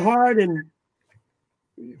into my heart. And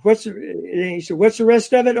he said, what's the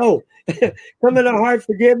rest of it? Oh, come into my heart,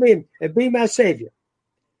 forgive me, and be my Savior.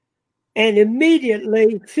 And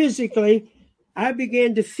immediately, physically, I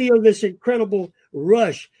began to feel this incredible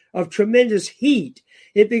rush of tremendous heat.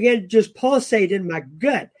 It began to just pulsate in my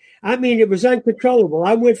gut. I mean, it was uncontrollable.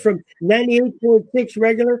 I went from 98.6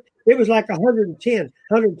 regular. It was like 110,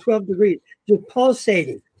 112 degrees, just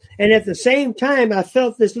pulsating. And at the same time, I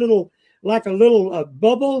felt this little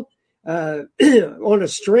bubble on a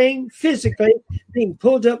string physically being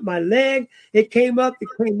pulled up my leg. It came up, it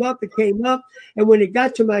came up, it came up. And when it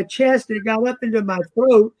got to my chest and it got up into my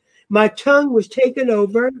throat, my tongue was taken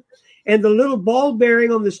over, and the little ball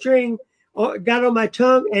bearing on the string got on my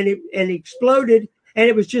tongue and it exploded. And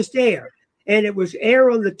it was just air. And it was air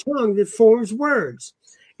on the tongue that forms words.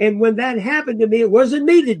 And when that happened to me, it wasn't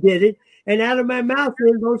me that did it. And out of my mouth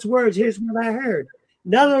came those words. Here's what I heard.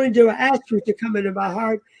 Not only do I ask you to come into my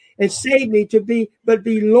heart and save me but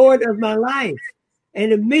be Lord of my life.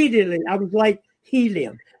 And immediately I was like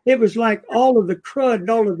helium. It was like all of the crud and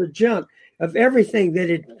all of the junk of everything that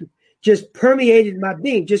had just permeated my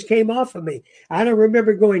being just came off of me. I don't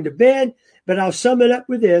remember going to bed, but I'll sum it up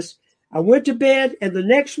with this. I went to bed, and the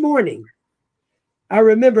next morning, I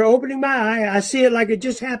remember opening my eye. I see it like it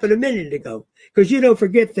just happened a minute ago, because you don't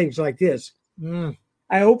forget things like this.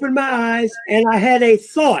 I opened my eyes, and I had a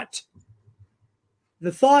thought.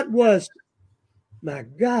 The thought was, my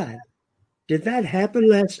God, did that happen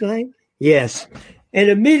last night? Yes. And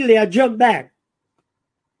immediately I jumped back.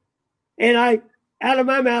 And out of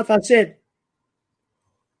my mouth, I said,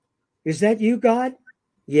 Is that you, God?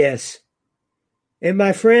 Yes. And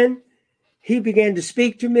my friend, he began to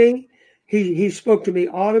speak to me. He spoke to me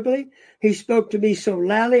audibly. He spoke to me so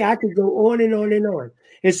loudly I could go on and on and on.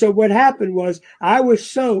 And so what happened was I was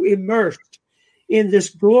so immersed in this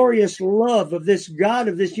glorious love of this God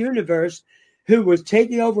of this universe who was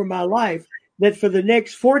taking over my life that for the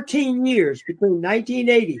next 14 years, between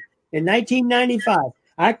 1980 and 1995,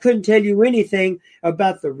 I couldn't tell you anything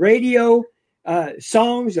about the radio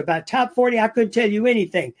songs, about top 40. I couldn't tell you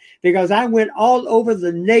anything because I went all over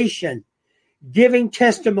the nation giving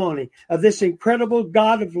testimony of this incredible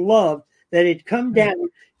God of love that had come down,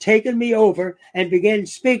 taken me over, and began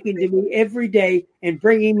speaking to me every day and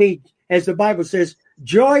bringing me, as the Bible says,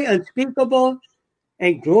 joy unspeakable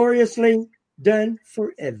and gloriously done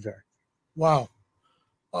forever. Wow.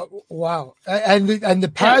 Wow. And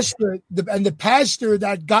the pastor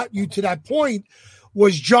that got you to that point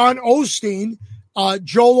was John Osteen,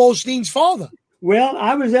 Joel Osteen's father. Well,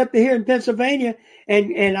 I was up here in Pennsylvania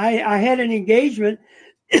and I had an engagement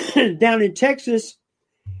down in Texas,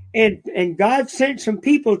 and God sent some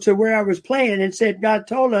people to where I was playing and said, God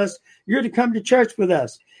told us you're to come to church with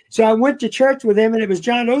us. So I went to church with him, and it was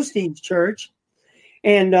John Osteen's church.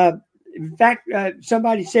 And in fact,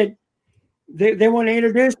 somebody said they want to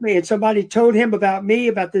introduce me, and somebody told him about me,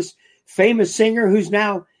 about this famous singer who's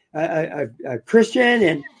now a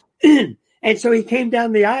Christian. And so he came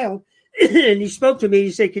down the aisle and he spoke to me.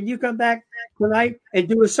 He said, can you come back tonight and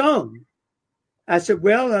do a song? I said,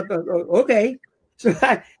 well, okay. So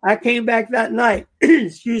I came back that night.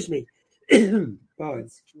 Excuse me.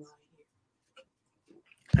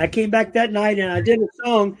 I came back that night and I did a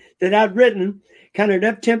song that I'd written, kind of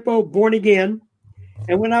up-tempo, Born Again.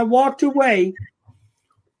 And when I walked away,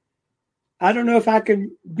 I don't know if I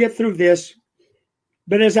can get through this,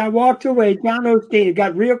 but as I walked away, John Osteen, it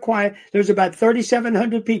got real quiet. There was about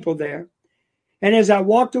 3,700 people there. And as I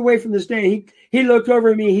walked away from the stage, he looked over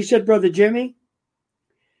at me. He said, Brother Jimmy,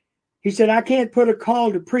 he said, I can't put a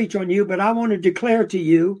call to preach on you, but I want to declare to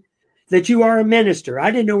you that you are a minister. I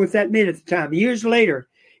didn't know what that meant at the time. Years later,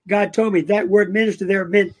 God told me that word minister there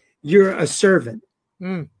meant you're a servant.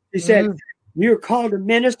 He said, you're called a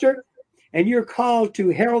minister, and you're called to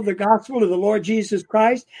herald the gospel of the Lord Jesus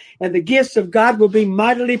Christ, and the gifts of God will be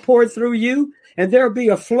mightily poured through you, and there will be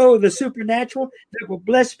a flow of the supernatural that will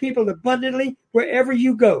bless people abundantly wherever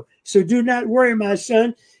you go. So do not worry, my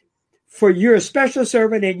son, for you're a special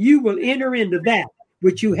servant, and you will enter into that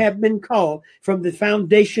which you have been called from the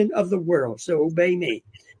foundation of the world. So obey me.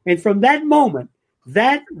 And from that moment,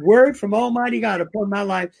 that word from Almighty God upon my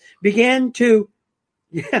life began to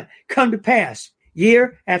come to pass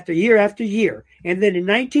year after year after year. And then in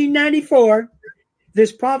 1994,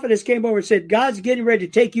 this prophetess came over and said, God's getting ready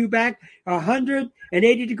to take you back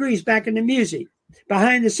 180 degrees back into music,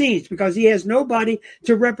 behind the scenes, because he has nobody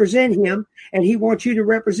to represent him, and he wants you to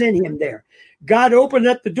represent him there. God opened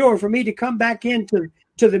up the door for me to come back into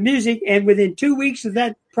the music, and within 2 weeks of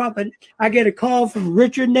that prophet, I get a call from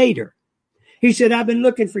Richard Nader. He said, I've been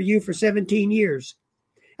looking for you for 17 years.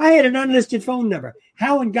 I had an unlisted phone number.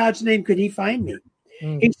 How in God's name could he find me?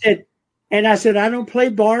 He said, and I said, I don't play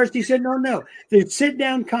bars. He said, no. They're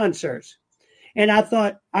sit-down concerts. And I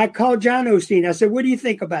thought, I called John Osteen. I said, what do you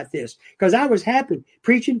think about this? Because I was happy,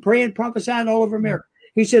 preaching, praying, prophesying all over America.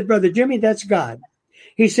 He said, Brother Jimmy, that's God.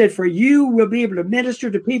 He said, for you will be able to minister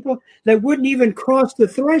to people that wouldn't even cross the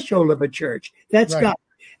threshold of a church. That's right. God.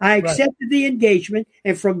 I accepted the engagement.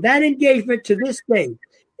 And from that engagement to this day,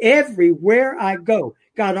 everywhere I go,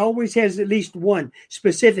 God always has at least one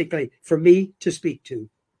specifically for me to speak to.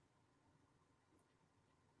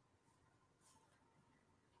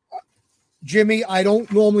 Jimmy, I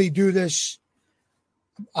don't normally do this.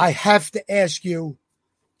 I have to ask you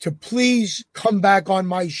to please come back on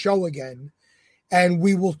my show again, and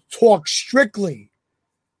we will talk strictly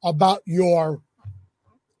about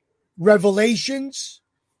revelations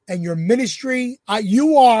and your ministry.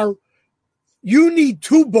 You need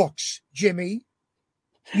 2 books, Jimmy.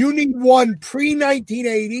 You need one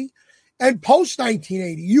pre-1980 and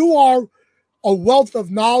post-1980. You are a wealth of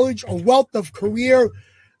knowledge, a wealth of career.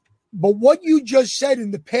 But what you just said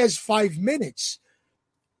in the past 5 minutes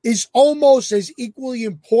is almost as equally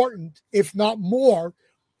important, if not more,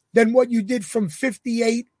 than what you did from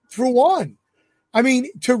 58 through on. I mean,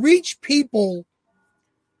 to reach people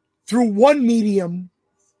through one medium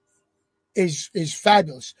is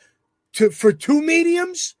fabulous. For 2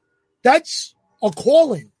 mediums, that's a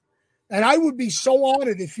calling. And I would be so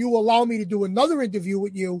honored if you allow me to do another interview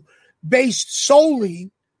with you based solely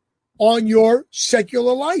on your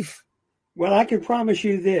secular life. Well, I can promise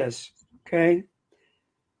you this, okay?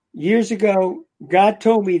 Years ago, God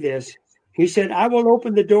told me this. He said, I will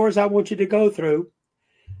open the doors I want you to go through.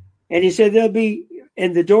 And he said,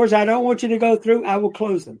 and the doors I don't want you to go through, I will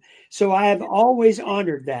close them. So I have always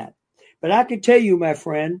honored that. But I can tell you, my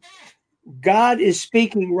friend, God is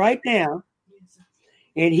speaking right now,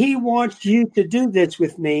 and he wants you to do this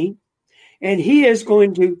with me. And he is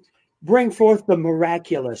going to bring forth the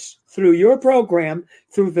miraculous through your program,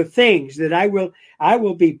 through the things that I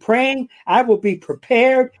will be praying. I will be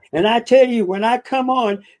prepared. And I tell you, when I come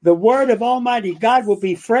on, the word of Almighty God will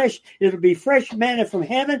be fresh. It'll be fresh manna from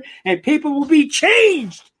heaven, and people will be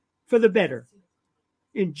changed for the better.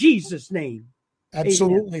 In Jesus' name.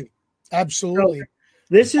 Absolutely. Amen. Absolutely. So,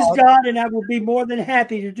 this is God, and I will be more than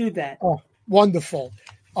happy to do that. Oh, wonderful.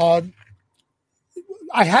 I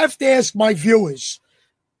have to ask my viewers,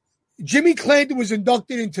 Jimmy Clanton was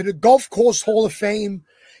inducted into the Gulf Coast Hall of Fame.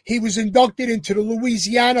 He was inducted into the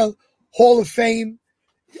Louisiana Hall of Fame,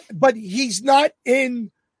 but he's not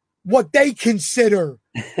in what they consider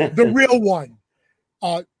the real one.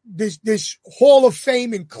 This Hall of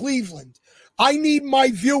Fame in Cleveland. I need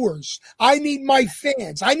my viewers. I need my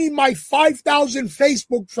fans. I need my 5,000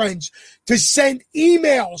 Facebook friends to send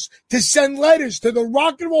emails, to send letters to the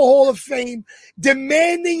Rock and Roll Hall of Fame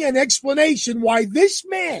demanding an explanation why this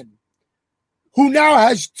man, who now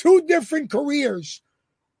has 2 different careers,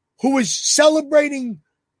 who is celebrating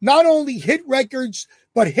not only hit records,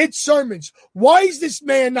 but hit sermons. Why is this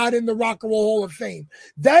man not in the Rock and Roll Hall of Fame?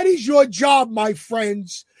 That is your job, my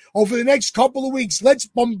friends. Over the next couple of weeks, let's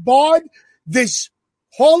bombard this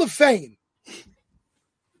Hall of Fame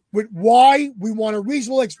with why we want a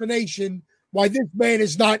reasonable explanation why this man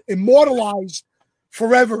is not immortalized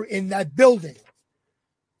forever in that building.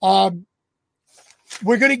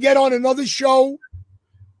 We're going to get on another show,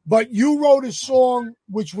 but you wrote a song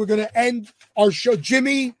which we're going to end our show.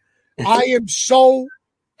 Jimmy, I am so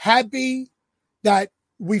happy that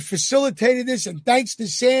we facilitated this, and thanks to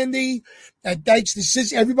Sandy, and thanks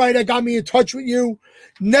to everybody that got me in touch with you.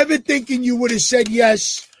 Never thinking you would have said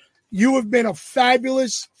yes. You have been a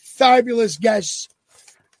fabulous, fabulous guest.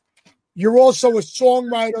 You're also a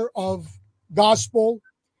songwriter of gospel,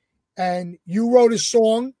 and you wrote a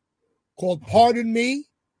song called Pardon Me,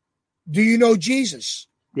 Do You Know Jesus?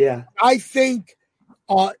 Yeah. I think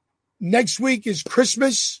next week is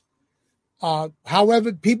Christmas.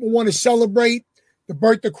 However people want to celebrate the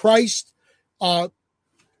birth of Christ, we're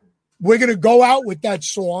going to go out with that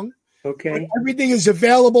song. Okay. But everything is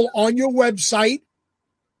available on your website,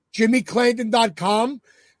 jimmyclanton.com.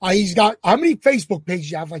 He's got, how many Facebook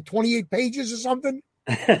pages you have? Like 28 pages or something?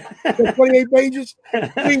 28 pages?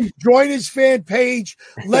 Please join his fan page.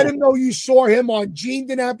 Let him know you saw him on Gene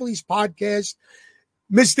DiNapoli's podcast.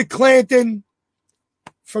 Mr. Clanton,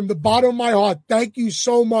 from the bottom of my heart, thank you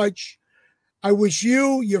so much. I wish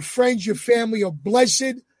you, your friends, your family a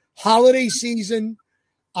blessed holiday season.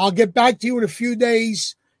 I'll get back to you in a few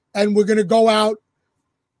days, and we're going to go out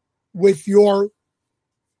with your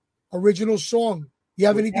original song. You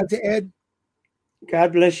have anything to add?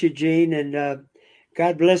 God bless you, Gene, and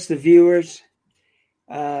God bless the viewers.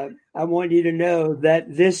 I want you to know that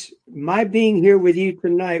my being here with you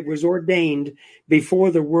tonight was ordained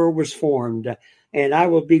before the world was formed. And I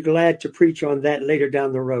will be glad to preach on that later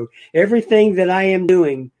down the road. Everything that I am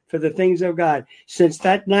doing for the things of God, since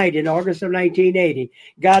that night in August of 1980,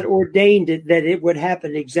 God ordained it that it would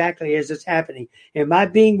happen exactly as it's happening. And my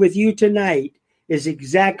being with you tonight is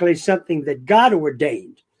exactly something that God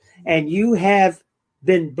ordained. And you have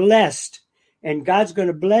been blessed. And God's going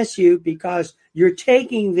to bless you because you're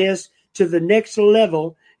taking this to the next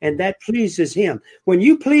level, and that pleases him. When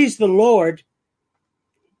you please the Lord,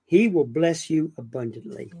 he will bless you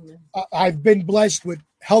abundantly. I've been blessed with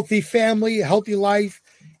healthy family, a healthy life,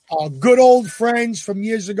 good old friends from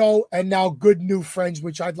years ago, and now good new friends,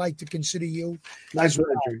 which I'd like to consider you. Nice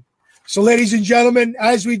pleasure. So, ladies and gentlemen,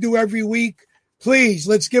 as we do every week, please,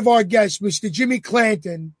 let's give our guest, Mr. Jimmy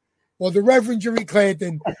Clanton, or the Reverend Jimmy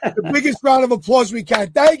Clanton, the biggest round of applause we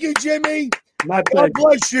can. Thank you, Jimmy. My pleasure. God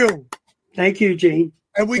bless you. Thank you, Gene.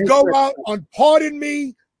 And we go out on Pardon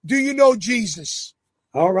Me, Do You Know Jesus?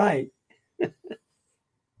 All right.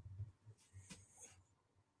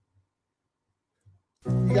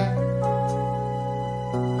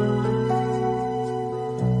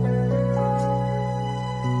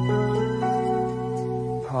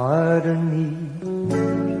 Pardon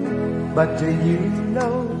me, but do you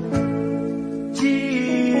know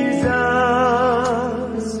Jesus?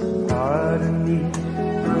 Pardon me,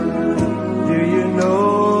 do you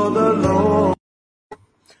know the Lord?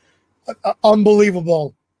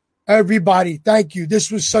 Unbelievable. Everybody, thank you.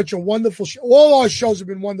 This was such a wonderful show. All our shows have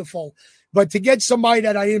been wonderful. But to get somebody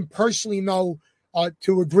that I didn't personally know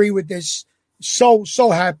to agree with this.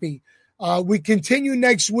 So happy. We continue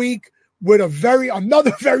next week with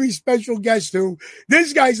another very special guest who,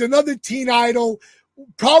 this guy's another teen idol,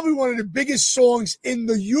 probably one of the biggest songs in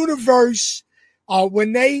the universe.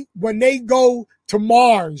 When they go to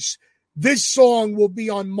Mars, this song will be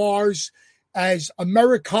on Mars as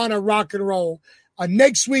Americana rock and roll.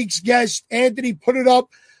 Next week's guest, Anthony, put it up,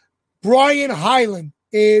 Brian Hyland.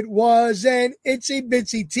 It was an itsy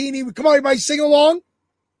bitsy teeny. Come on, everybody, sing along.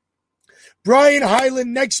 Brian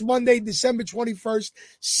Hyland next Monday, December 21st,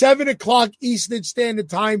 7 o'clock Eastern Standard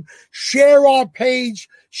Time. Share our page,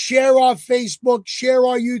 share our Facebook, share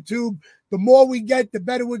our YouTube. The more we get, the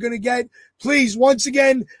better we're going to get. Please, once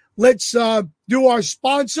again, let's do our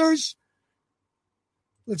sponsors.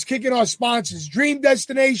 Let's kick in our sponsors. Dream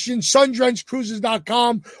Destination,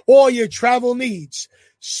 SundrenchCruises.com, all your travel needs.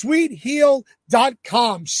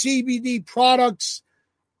 SweetHeal.com, CBD products.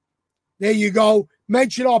 There you go.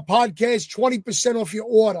 Mention our podcast, 20% off your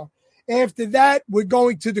order. After that, we're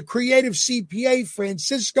going to the Creative CPA,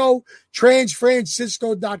 Francisco,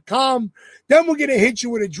 transfrancisco.com. Then we're going to hit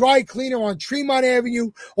you with a dry cleaner on Tremont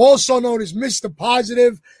Avenue, also known as Mr.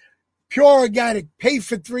 Positive. Pure organic. Pay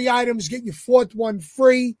for 3 items, get your 4th one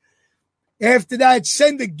free. After that,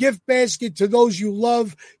 send a gift basket to those you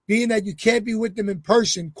love, being that you can't be with them in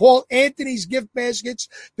person. Call Anthony's Gift Baskets.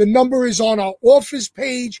 The number is on our office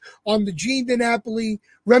page on the Gene DiNapoli,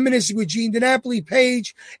 Reminiscing with Gene DiNapoli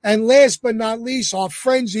page. And last but not least, our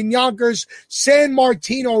friends in Yonkers, San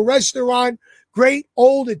Martino Restaurant. Great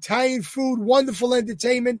old Italian food, wonderful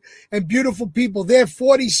entertainment, and beautiful people. They're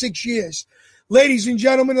 46 years. Ladies and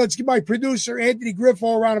gentlemen, let's give my producer, Anthony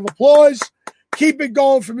Griffo, a round of applause. Keep it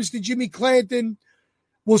going for Mr. Jimmy Clanton.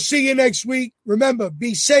 We'll see you next week. Remember,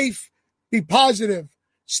 be safe, be positive,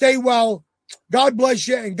 stay well. God bless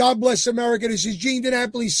you, and God bless America. This is Gene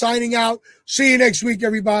DiNapoli signing out. See you next week,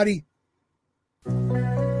 everybody.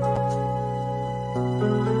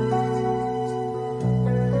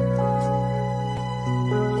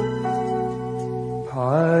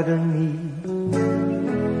 Pardon me,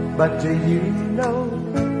 but do you know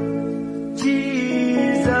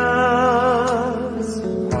Jesus?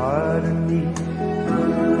 Pardon me,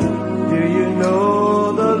 do you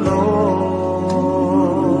know the Lord?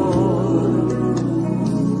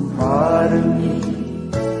 Pardon me,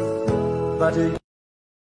 but do